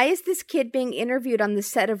 Why is this kid being interviewed on the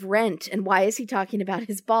set of Rent, and why is he talking about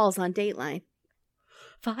his balls on Dateline?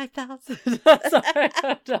 5,000. I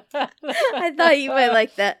thought you might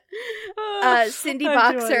like that. Cindy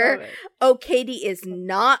Boxer. Oh, Katie is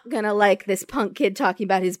not gonna like this punk kid talking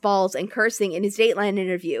about his balls and cursing in his Dateline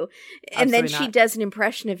interview. And Absolutely then she does an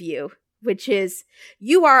impression of you, which is,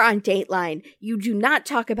 you are on Dateline. You do not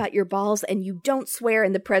talk about your balls, and you don't swear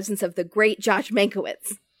in the presence of the great Josh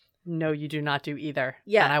Mankiewicz. No, you do not do either.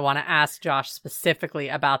 Yeah. And I want to ask Josh specifically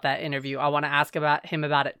about that interview. I want to ask him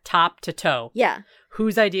about it top to toe. Yeah.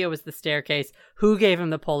 Whose idea was the staircase? Who gave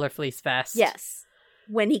him the polar fleece vest? Yes.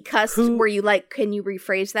 When he cussed, were you like, can you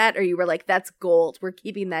rephrase that? Or you were like, that's gold. We're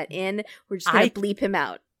keeping that in. We're just going to bleep him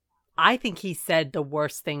out. I think he said the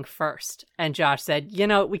worst thing first. And Josh said,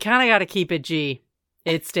 we kind of got to keep it G.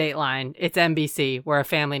 It's Dateline. It's NBC. We're a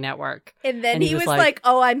family network. And then he was like,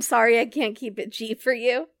 oh, I'm sorry. I can't keep it G for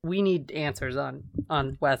you. We need answers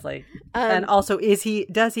on Wesley. And also,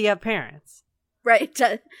 does he have parents? Right.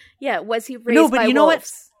 Yeah. Was he raised by No, but you know what?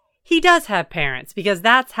 wolves? He does have parents because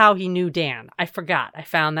that's how he knew Dan. I forgot. I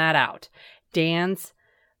found that out. Dan's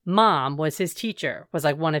mom was his teacher, was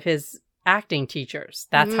like one of his acting teachers.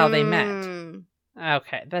 That's how they met.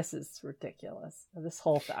 Okay, this is ridiculous. This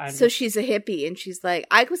whole thing. So she's a hippie, and she's like,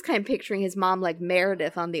 I was kind of picturing his mom like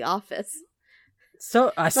Meredith on The Office.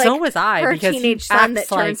 So was I. Her because teenage son that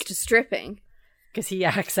turns to stripping. Because he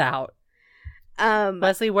acts out.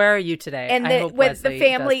 Wesley, where are you today? And with the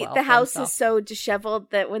family, the house is so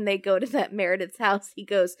disheveled that when they go to that Meredith's house, he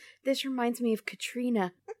goes, this reminds me of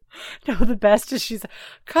Katrina. No, the best is she's like,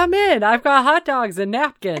 come in. I've got hot dogs and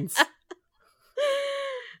napkins.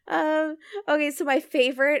 Okay, so my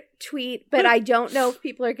favorite tweet, but I don't know if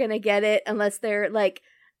people are gonna get it unless they're like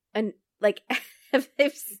if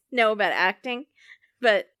they know about acting.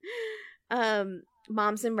 But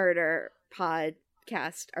Moms and Murder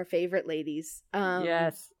podcast, our favorite ladies.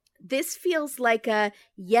 Yes. This feels like a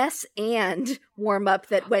yes and warm up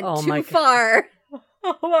that went too far.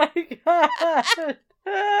 Oh my god.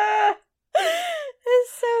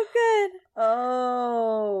 It's so good.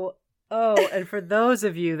 Oh, and for those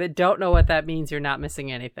of you that don't know what that means, you're not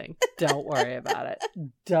missing anything. Don't worry about it.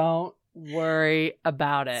 Don't worry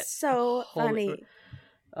about it. So funny.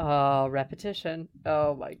 Oh, repetition.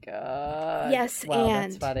 Oh my god. Yes, wow,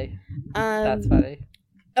 and that's funny. That's funny.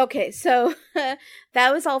 Okay, so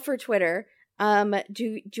that was all for Twitter.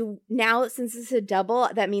 Do now, since it's a double,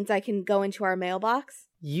 that means I can go into our mailbox?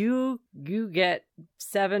 You get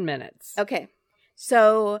 7 minutes. Okay.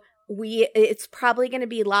 So it's probably going to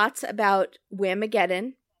be lots about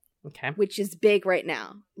Whamageddon. Okay. Which is big right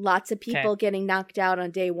now. Lots of people getting knocked out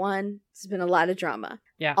on day one. There's been a lot of drama.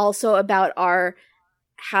 Yeah. Also about our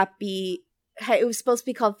it was supposed to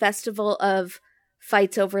be called Festival of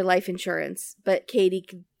Fights Over Life Insurance, but Katie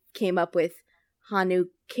came up with Hanu,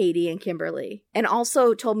 Katie, and Kimberly. And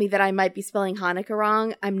also told me that I might be spelling Hanukkah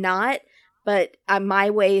wrong. I'm not, but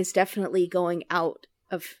my way is definitely going out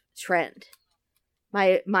of trend.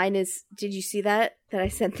 Mine is, did you see that I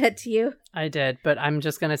sent that to you? I did, but I'm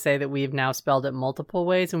just going to say that we've now spelled it multiple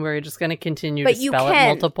ways, and we're just going to continue to spell it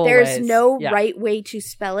multiple ways. There's no right way to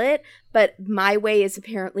spell it, but my way is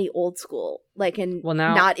apparently old school,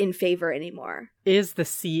 not in favor anymore. Is the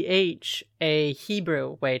CH a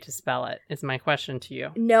Hebrew way to spell it, is my question to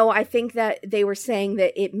you. No, I think that they were saying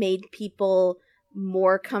that it made people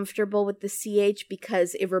more comfortable with the CH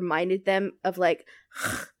because it reminded them of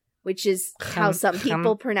which is how some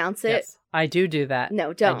people pronounce it. Yes, I do that.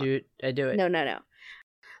 No, don't. I do it. No.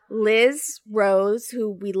 Liz Rose,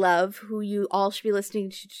 who we love, who you all should be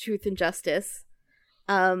listening to Truth and Justice,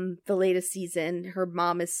 the latest season. Her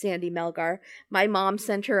mom is Sandy Melgar. My mom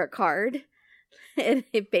sent her a card, and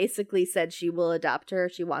it basically said she will adopt her.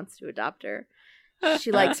 She wants to adopt her.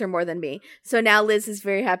 She likes her more than me. So now Liz is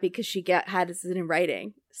very happy because she had it in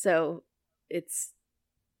writing. So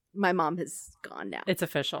my mom has gone now. It's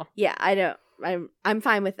official. Yeah, I'm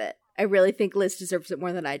fine with it. I really think Liz deserves it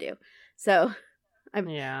more than I do. So,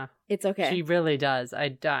 it's okay. She really does.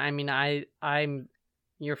 I mean, I'm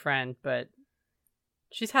your friend, but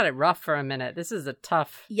she's had it rough for a minute. This is a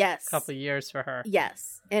tough couple of years for her.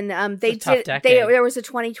 Yes. And there was a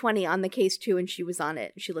 2020 on the case too, and she was on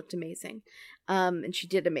it. She looked amazing. And she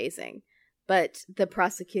did amazing. But the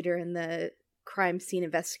prosecutor and the crime scene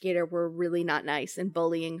investigator were really not nice and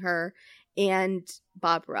bullying her and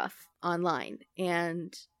Bob Ruff online,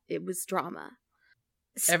 and it was drama.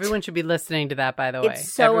 Everyone should be listening to that, by the way.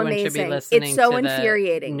 It's so Everyone amazing. Should be listening it's so to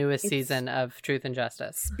infuriating. The newest season of Truth and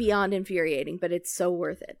Justice. It's beyond infuriating, but it's so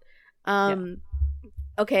worth it.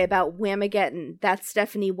 Okay, about Whamageddon. That's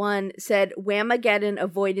Stephanie 1 said, Whamageddon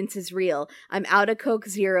avoidance is real. I'm out of Coke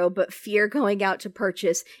Zero, but fear going out to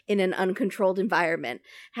purchase in an uncontrolled environment.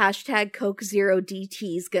 # Coke Zero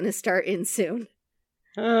DT is gonna start in soon.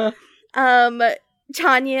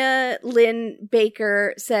 Tanya Lynn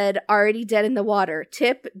Baker said, already dead in the water.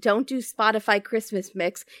 Tip, don't do Spotify Christmas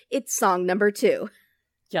mix. It's song number 2.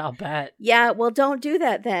 Yeah, I'll bet. Yeah, well, don't do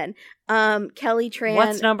that then. Kelly Tran.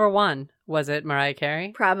 What's number 1? Was it Mariah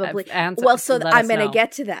Carey? Probably. I'm going to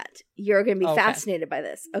get to that. You're going to be fascinated by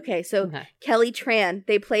this. Okay, so Kelly Tran,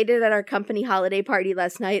 they played it at our company holiday party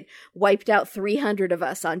last night, wiped out 300 of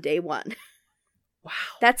us on day 1. Wow.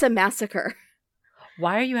 That's a massacre.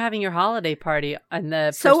 Why are you having your holiday party on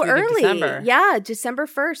the so first week early? Of December? Yeah, December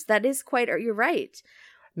 1st. That is you're right.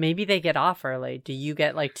 Maybe they get off early. Do you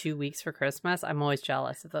get 2 weeks for Christmas? I'm always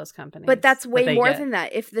jealous of those companies. But that's way more than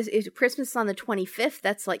that. If Christmas is on the 25th,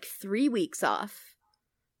 that's 3 weeks off.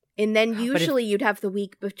 And then usually you'd have the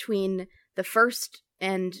week between the 1st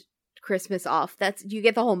and Christmas off. You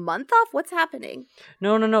get the whole month off? What's happening?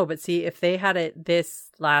 No. But see, if they had it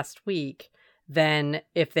this last week, then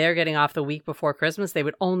if they're getting off the week before Christmas, they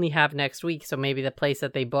would only have next week. So maybe the place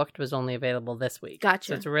that they booked was only available this week. Gotcha.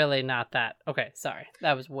 So it's really not that. Okay, sorry.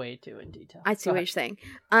 That was way too in detail. I see what you're saying.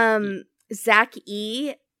 Zach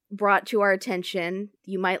E. brought to our attention,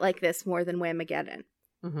 you might like this more than Whamageddon.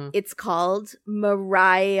 Mm-hmm. It's called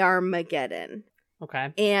Mariah Armageddon.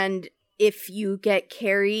 Okay. And if you get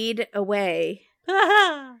carried away,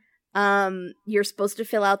 you're supposed to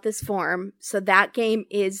fill out this form. So that game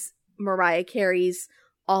is Mariah Carey's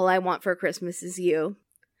All I Want for Christmas Is You,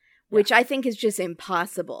 which I think is just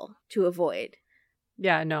impossible to avoid.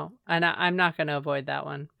 Yeah, no. And I'm not going to avoid that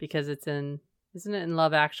one because isn't it in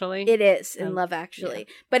Love Actually? It is in Love Actually.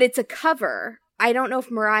 Yeah. But it's a cover. I don't know if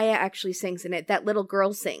Mariah actually sings in it. That little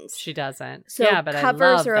girl sings. She doesn't. So yeah, but covers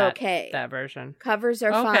I love are okay. That version. Covers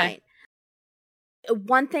are fine.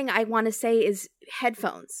 One thing I want to say is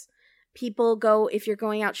headphones. People if you're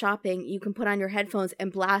going out shopping, you can put on your headphones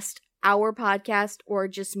and blast our podcast or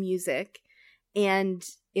just music, and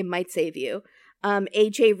it might save you.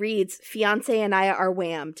 AJ reads, fiance and I are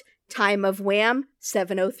whammed. Time of wham,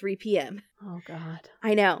 7:03 p.m. Oh, God.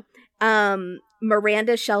 I know.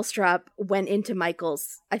 Miranda Shellstrop went into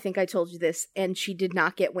Michael's. I think I told you this, and she did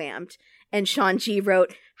not get whammed. And Sean G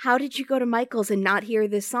wrote, how did you go to Michael's and not hear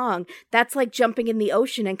this song? That's like jumping in the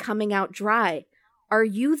ocean and coming out dry. Are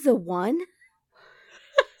you the one?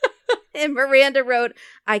 And Miranda wrote,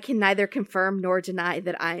 I can neither confirm nor deny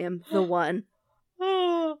that I am the one.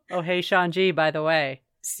 Oh, hey, Sean G, by the way.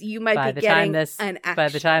 You might be getting an action. By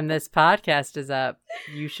the time this podcast is up,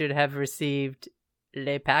 you should have received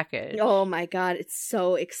le package. Oh my God, it's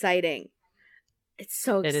so exciting. It's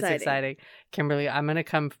so exciting. It is exciting. Kimberly, I'm going to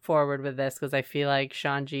come forward with this because I feel like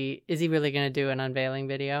Sean G, is he really going to do an unveiling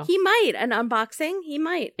video? He might. An unboxing? He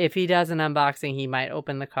might. If he does an unboxing, he might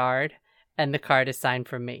open the card, and the card is signed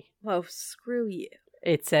from me. Oh, screw you.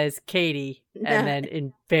 It says Katie, and then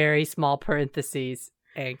in very small parentheses,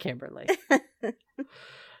 and Kimberly.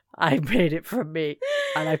 I made it from me,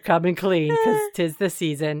 and I'm coming clean because 'tis the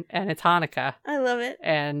season, and it's Hanukkah. I love it.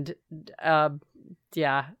 And,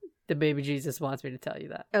 yeah, the baby Jesus wants me to tell you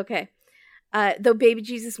that. Okay. Though baby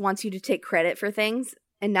Jesus wants you to take credit for things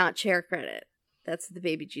and not share credit. That's what the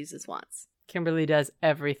baby Jesus wants. Kimberly does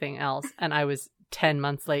everything else, and I was 10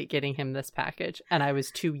 months late getting him this package, and I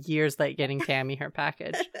was 2 years late getting Tammy her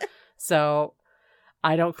package. So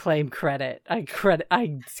I don't claim credit. I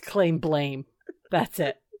claim blame. That's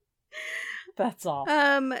it. That's all.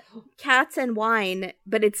 Cats and wine,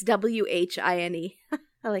 but it's WHINE.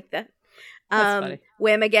 I like that. That's funny.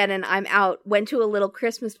 Whamageddon, I'm out. Went to a little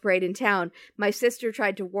Christmas parade in town. My sister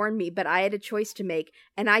tried to warn me, but I had a choice to make,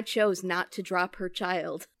 and I chose not to drop her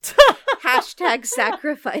child. Hashtag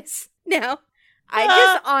sacrifice. Now, I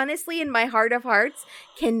just honestly, in my heart of hearts,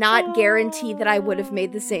 cannot guarantee that I would have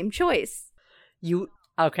made the same choice.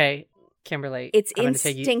 Okay, Kimberly. It's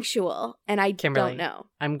instinctual, and I Kimberly, don't know.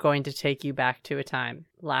 I'm going to take you back to a time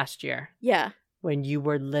last year. Yeah. When you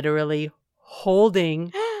were literally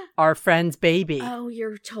holding our friend's baby. Oh,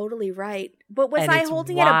 you're totally right. But was I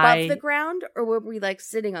holding it above the ground, or were we like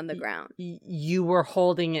sitting on the ground? You were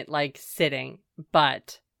holding it like sitting,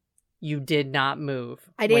 but you did not move.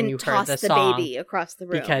 I didn't toss the baby across the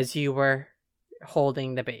room. Because you were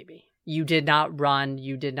holding the baby. You did not run.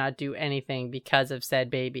 You did not do anything because of said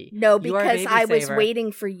baby. No, because I was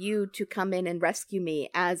waiting for you to come in and rescue me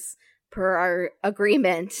as per our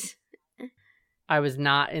agreement. I was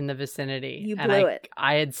not in the vicinity. You blew it.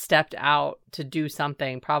 I had stepped out to do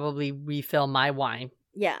something, probably refill my wine.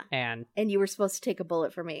 Yeah. And you were supposed to take a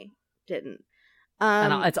bullet for me. Didn't.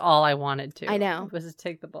 And it's all I wanted to. I know. Was to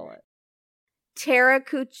take the bullet. Tara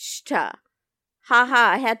Kuchta.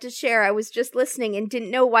 Haha, I had to share. I was just listening and didn't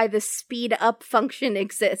know why the speed up function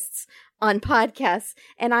exists on podcasts.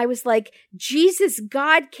 And I was like, Jesus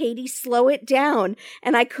God, Katie, slow it down.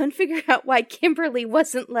 And I couldn't figure out why Kimberly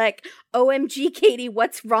wasn't like, OMG, Katie,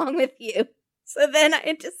 what's wrong with you? So then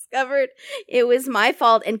I discovered it was my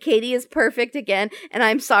fault, and Katie is perfect again. And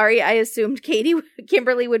I'm sorry, I assumed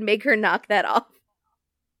Kimberly would make her knock that off.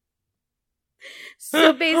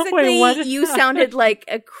 So basically, you sounded like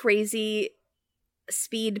a crazy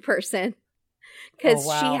speed person because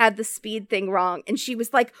she had the speed thing wrong, and she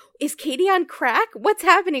was like, is Katie on crack? What's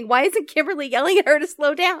happening? Why isn't Kimberly yelling at her to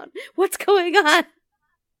slow down? What's going on?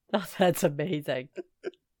 Oh, that's amazing.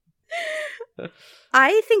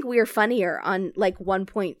 I think we're funnier on like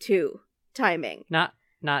 1.2 timing. Not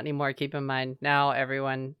anymore. Keep in mind, now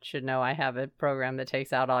everyone should know I have a program that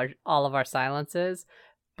takes out all of our silences,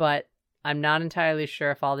 but I'm not entirely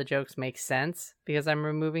sure if all the jokes make sense because I'm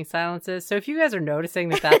removing silences. So if you guys are noticing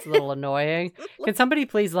that that's a little annoying, can somebody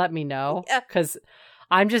please let me know? Because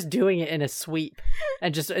I'm just doing it in a sweep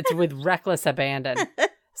and it's with reckless abandon.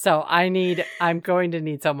 So I'm going to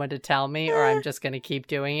need someone to tell me, or I'm just going to keep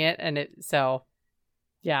doing it.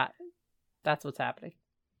 Yeah, that's what's happening.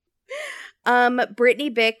 Brittany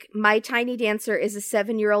Bick, my tiny dancer is a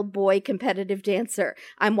 7-year-old boy competitive dancer.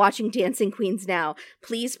 I'm watching Dancing Queens now.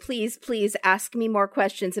 Please, please, please ask me more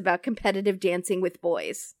questions about competitive dancing with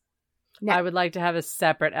boys. No. I would like to have a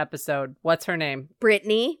separate episode. What's her name?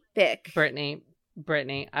 Brittany Bick.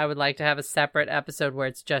 Brittany, I would like to have a separate episode where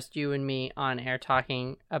it's just you and me on air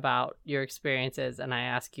talking about your experiences, and I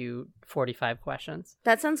ask you 45 questions.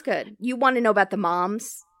 That sounds good. You want to know about the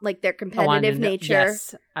moms? Like their competitive nature?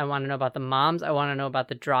 Yes, I want to know about the moms. I want to know about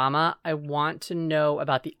the drama. I want to know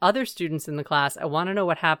about the other students in the class. I want to know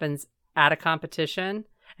what happens at a competition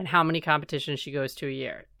and how many competitions she goes to a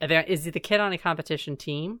year. Is the kid on a competition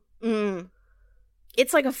team?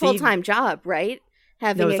 It's like a full-time job, right?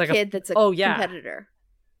 Having a kid that's a competitor.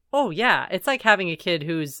 Oh, yeah. It's like having a kid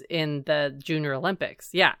who's in the Junior Olympics.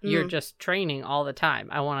 Yeah, you're just training all the time.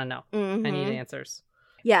 I want to know. Mm-hmm. I need answers.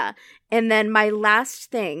 Yeah. And then my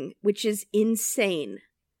last thing, which is insane.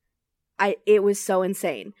 It was so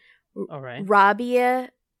insane. All right.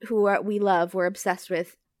 Rabia, who we love, we're obsessed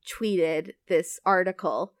with, tweeted this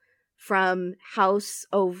article from House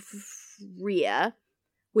of Rhea,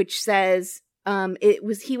 which says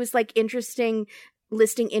he was like listing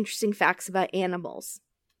interesting facts about animals.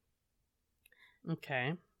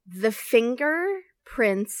 Okay. The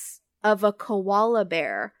fingerprints of a koala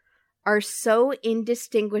bear are so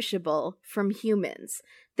indistinguishable from humans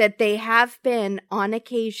that they have been, on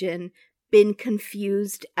occasion, been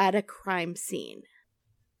confused at a crime scene.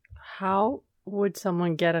 How would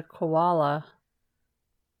someone get a koala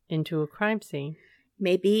into a crime scene?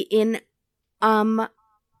 Maybe in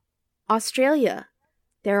Australia.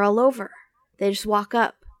 They're all over. They just walk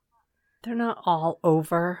up. They're not all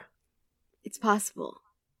over. It's possible.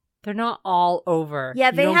 They're not all over.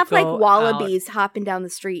 Yeah, they have like wallabies hopping down the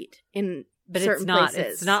street in certain places.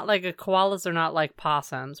 It's not like koalas are not like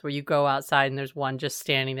possums where you go outside and there's one just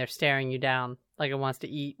standing there staring you down like it wants to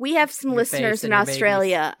eat. We have some listeners in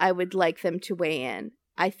Australia. I would like them to weigh in.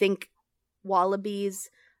 I think wallabies,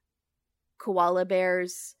 koala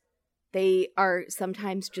bears, they are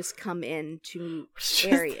sometimes just come into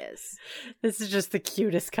areas. This is just the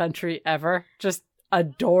cutest country ever. Just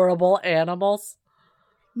adorable animals.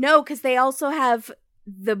 No, because they also have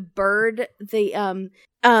the bird, Are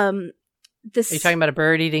you talking about a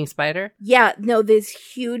bird-eating spider? Yeah, no, these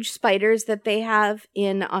huge spiders that they have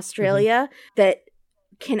in Australia that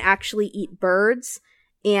can actually eat birds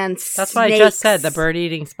and That's what I just said, the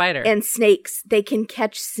bird-eating spider. And snakes. They can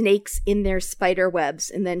catch snakes in their spider webs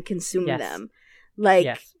and then consume them.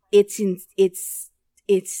 Like,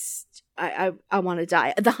 I want to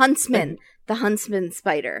die. The huntsman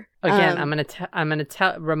spider. Again, I'm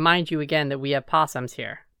gonna remind you again that we have possums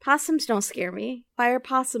here. Possums don't scare me. Why are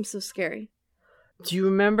possums so scary? Do you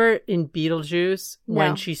remember in Beetlejuice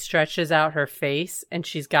when she stretches out her face and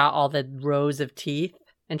she's got all the rows of teeth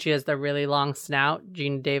and she has the really long snout?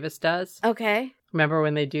 Gina Davis does. Okay. Remember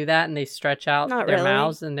when they do that and they stretch out their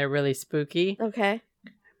mouths and they're really spooky? Okay.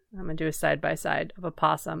 I'm gonna do a side by side of a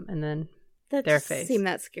possum and then their face. That seem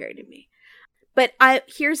that scary to me. But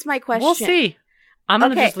here's my question. We'll see. I'm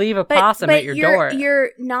going to just leave a possum at your door.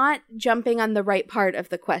 You're not jumping on the right part of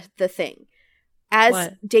the thing.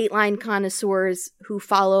 As Dateline connoisseurs who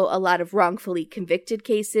follow a lot of wrongfully convicted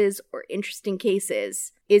cases or interesting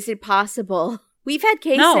cases, is it possible? We've had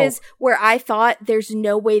cases where I thought there's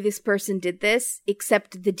no way this person did this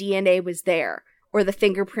except the DNA was there or the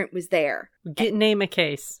fingerprint was there. Name a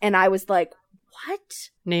case. And I was like, what?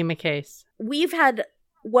 Name a case. We've had...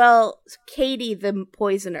 Well, Katie, the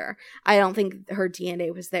poisoner, I don't think her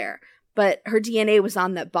DNA was there, but her DNA was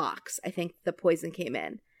on that box. I think the poison came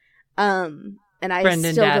in. And I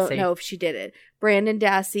don't know if she did it. Brandon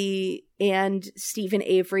Dassey and Stephen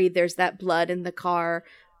Avery, there's that blood in the car.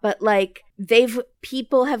 But like,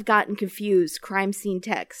 people have gotten confused, crime scene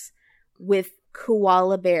techs, with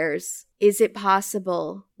koala bears. Is it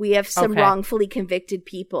possible? We have some wrongfully convicted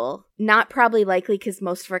people. Not probably likely because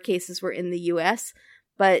most of our cases were in the U.S.,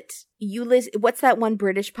 but what's that one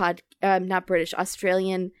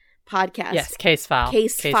Australian podcast? Yes, Case File.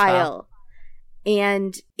 Case File.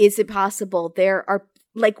 And is it possible there are,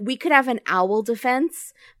 like, we could have an owl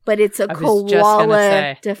defense, but it's a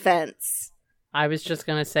koala defense. I was just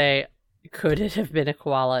going to say, could it have been a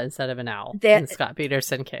koala instead of an owl in Scott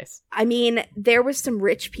Peterson case? I mean, there was some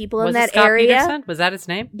rich people in that Scott area. Peterson? Was that his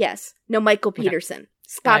name? Yes. No, Michael Peterson. Okay.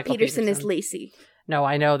 Scott Peterson is Lacey. No,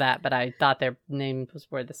 I know that, but I thought their names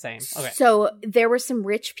were the same. Okay. So there were some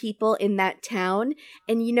rich people in that town,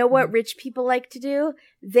 and you know what rich people like to do?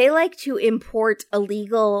 They like to import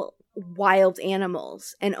illegal wild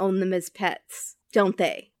animals and own them as pets, don't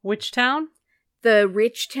they? Which town? The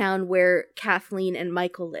rich town where Kathleen and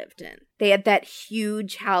Michael lived in. They had that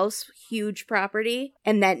huge house, huge property,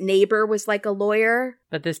 and that neighbor was like a lawyer.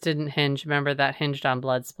 But this didn't hinge. Remember, that hinged on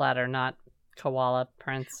blood splatter, not koala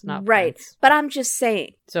prints, not right. Prints. But I'm just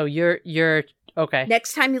saying. So you're okay.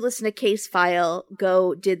 Next time you listen to Case File,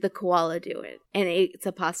 go, did the koala do it? And it's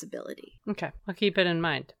a possibility. Okay, I'll keep it in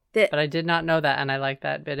mind. But I did not know that, and I like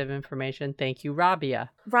that bit of information. Thank you,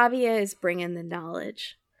 Rabia. Rabia is bringing the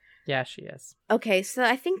knowledge. Yeah, she is. Okay, so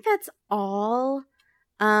I think that's all.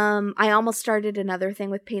 I almost started another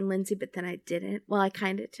thing with Payne Lindsay, but then I didn't. Well, I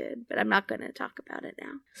kind of did, but I'm not going to talk about it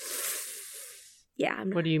now. Yeah.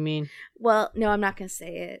 What do you mean? Well, no, I'm not going to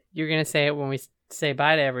say it. You're going to say it when we say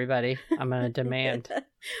bye to everybody. I'm going to demand.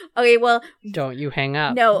 Okay, well, don't you hang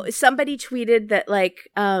up. No, somebody tweeted that like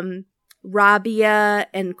Rabia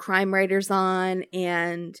and Crime Writers On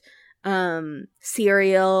and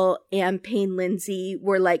Serial and Payne Lindsay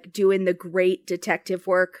were like doing the great detective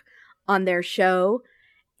work on their show,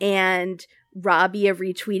 and Rabia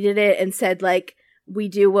retweeted it and said like, we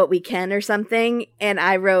do what we can or something, and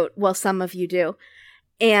I wrote, well, some of you do.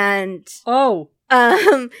 And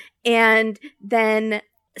and then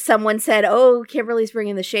someone said, oh, Kimberly's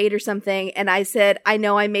bringing the shade or something. And I said, I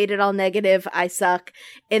know, I made it all negative. I suck.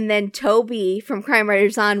 And then Toby from Crime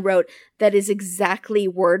Writers On wrote, that is exactly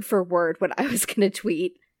word for word what I was going to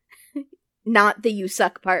tweet. Not the you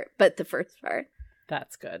suck part, but the first part.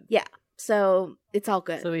 That's good. Yeah. So it's all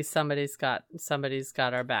good. So at least somebody's got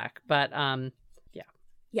our back. But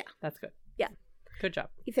yeah. That's good. Yeah. Good job.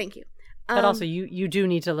 Thank you. But also you do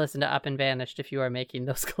need to listen to Up and Vanished if you are making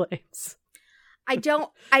those claims.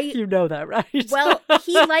 You know that, right? Well,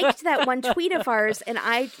 he liked that one tweet of ours, and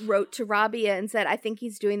I wrote to Rabia and said, I think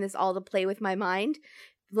he's doing this all to play with my mind.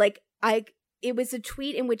 Like, it was a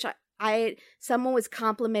tweet in which someone was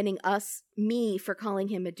complimenting me for calling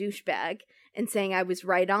him a douchebag and saying I was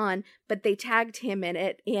right on, but they tagged him in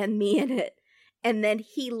it and me in it. And then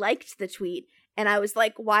he liked the tweet. And I was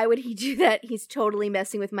like, why would he do that? He's totally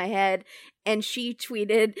messing with my head. And she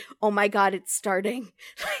tweeted, oh my God, it's starting.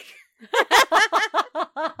 It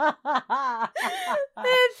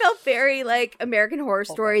felt very like American Horror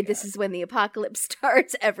Story. This is when the apocalypse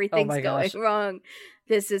starts. Everything's going wrong.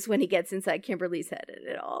 This is when he gets inside Kimberly's head and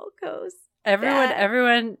it all goes.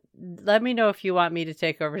 Everyone, let me know if you want me to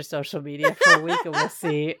take over social media for a week and we'll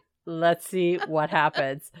see. Let's see what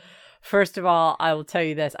happens. First of all, I will tell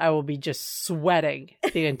you this. I will be just sweating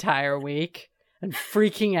the entire week and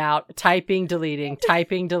freaking out, typing, deleting.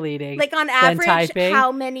 Like on average,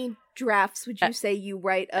 how many drafts would you say you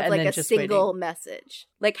write of like a single message?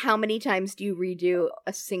 Like how many times do you redo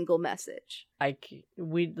a single message?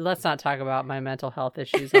 Let's not talk about my mental health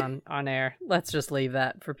issues on air. Let's just leave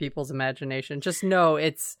that for people's imagination. Just know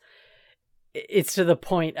it's to the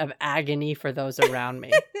point of agony for those around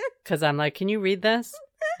me. Because I'm like, can you read this?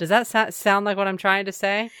 Does that sound like what I'm trying to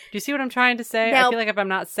say? Do you see what I'm trying to say? Now, I feel like if I'm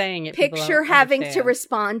not saying it, picture having to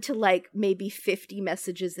respond to like maybe 50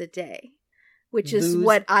 messages a day, which is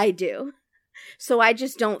what I do. So I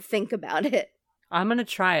just don't think about it. I'm going to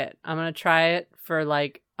try it. I'm going to try it for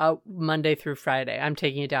like a Monday through Friday. I'm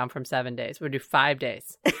taking it down from 7 days. We'll do 5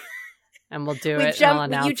 days. And we'll do it. And I'll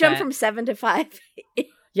announce you jump from 7 to 5.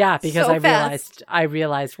 Yeah, because I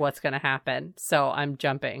realized what's going to happen. So I'm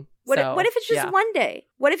jumping. What if it's just 1 day?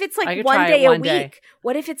 What if it's like one day a week?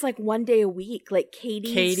 What if it's like 1 day a week? Like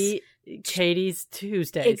Katie's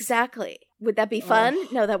Tuesdays. Exactly. Would that be fun?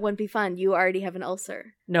 No, that wouldn't be fun. You already have an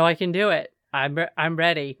ulcer. No, I can do it. I'm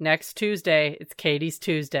ready. Next Tuesday, it's Katie's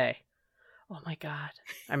Tuesday. Oh my God.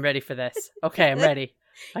 I'm ready for this. Okay, I'm ready.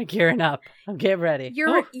 I'm gearing up. I'm getting ready.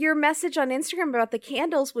 Your message on Instagram about the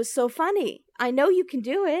candles was so funny. I know you can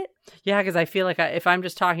do it. Yeah, because I feel like if I'm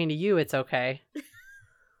just talking to you, it's okay.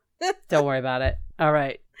 Don't worry about it. All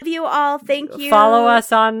right. Love you all. Thank you. Follow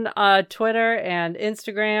us on Twitter and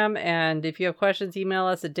Instagram. And if you have questions, email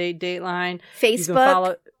us at Dateline.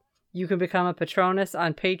 Facebook. You can become a Patronus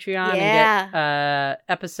on Patreon and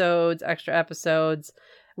get extra episodes.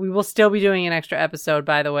 We will still be doing an extra episode,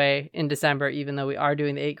 by the way, in December, even though we are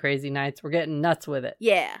doing the 8 Crazy Nights. We're getting nuts with it.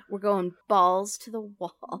 Yeah, we're going balls to the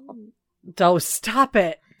wall. Oh, stop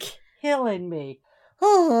it. Killing me.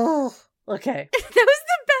 Oh, okay. That was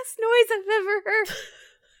the best noise I've ever heard.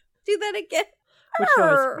 Do that again. Which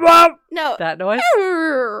noise? No. That noise?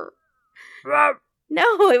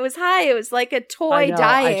 No, it was high. It was like a toy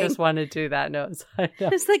dying. I just wanted to do that noise.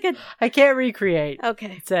 It's like I can't recreate. Okay.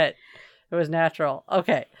 That's it. It was natural.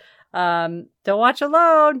 Okay. Don't watch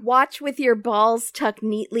alone. Watch with your balls tucked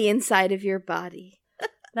neatly inside of your body.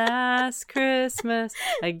 Last Christmas,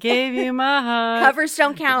 I gave you my heart. Covers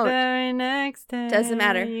don't count. The very next day, doesn't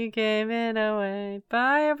matter. You gave it away.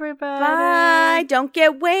 Bye, everybody. Bye. Don't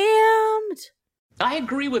get whammed. I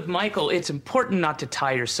agree with Michael. It's important not to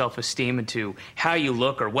tie your self-esteem into how you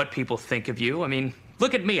look or what people think of you. I mean,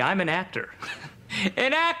 look at me. I'm an actor.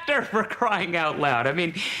 An actor, for crying out loud. I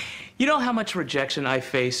mean, you know how much rejection I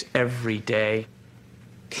face every day?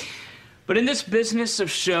 But in this business of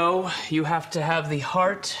show, you have to have the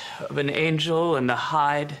heart of an angel and the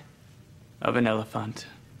hide of an elephant.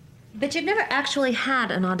 But you've never actually had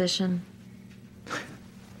an audition.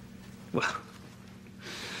 Well,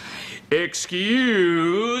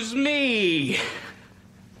 excuse me.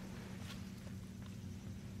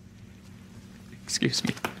 Excuse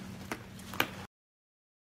me.